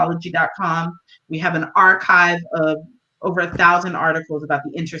TheBodyIsNotAnApology.com. We have an archive of over 1,000 articles about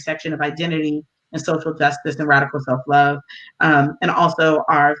the intersection of identity and social justice and radical self-love. And also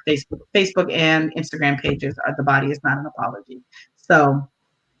our Facebook and Instagram pages are The Body Is Not an Apology. So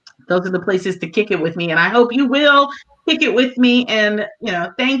those are the places to kick it with me. And I hope you will kick it with me. And,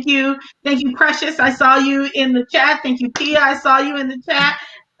 thank you. Thank you, Precious. I saw you in the chat. Thank you, Tia. I saw you in the chat.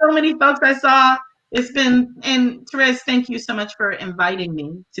 so many folks I saw. It's been, and Therese, thank you so much for inviting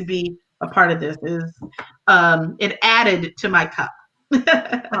me to be a part of this. It added to my cup.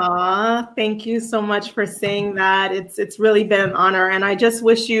 Aw, thank you so much for saying that. It's really been an honor, and I just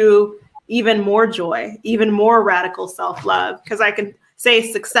wish you even more joy, even more radical self-love, because I can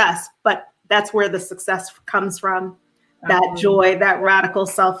say success, but that's where the success comes from, that joy, that radical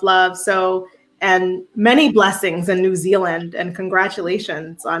self-love. So, and many blessings in New Zealand, and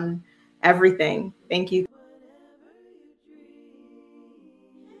congratulations on everything. Thank you.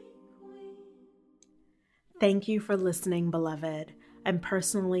 Thank you for listening, beloved. I'm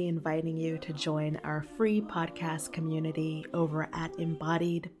personally inviting you to join our free podcast community over at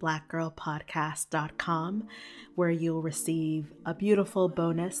embodiedblackgirlpodcast.com, where you'll receive a beautiful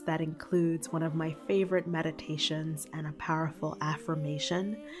bonus that includes one of my favorite meditations and a powerful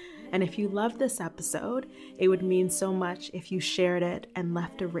affirmation. And if you love this episode, it would mean so much if you shared it and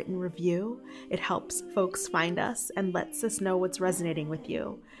left a written review. It helps folks find us and lets us know what's resonating with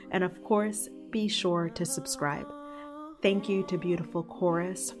you. And of course, be sure to subscribe. Thank you to Beautiful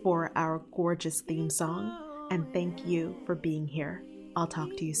Chorus for our gorgeous theme song, and thank you for being here. I'll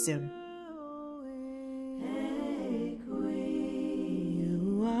talk to you soon.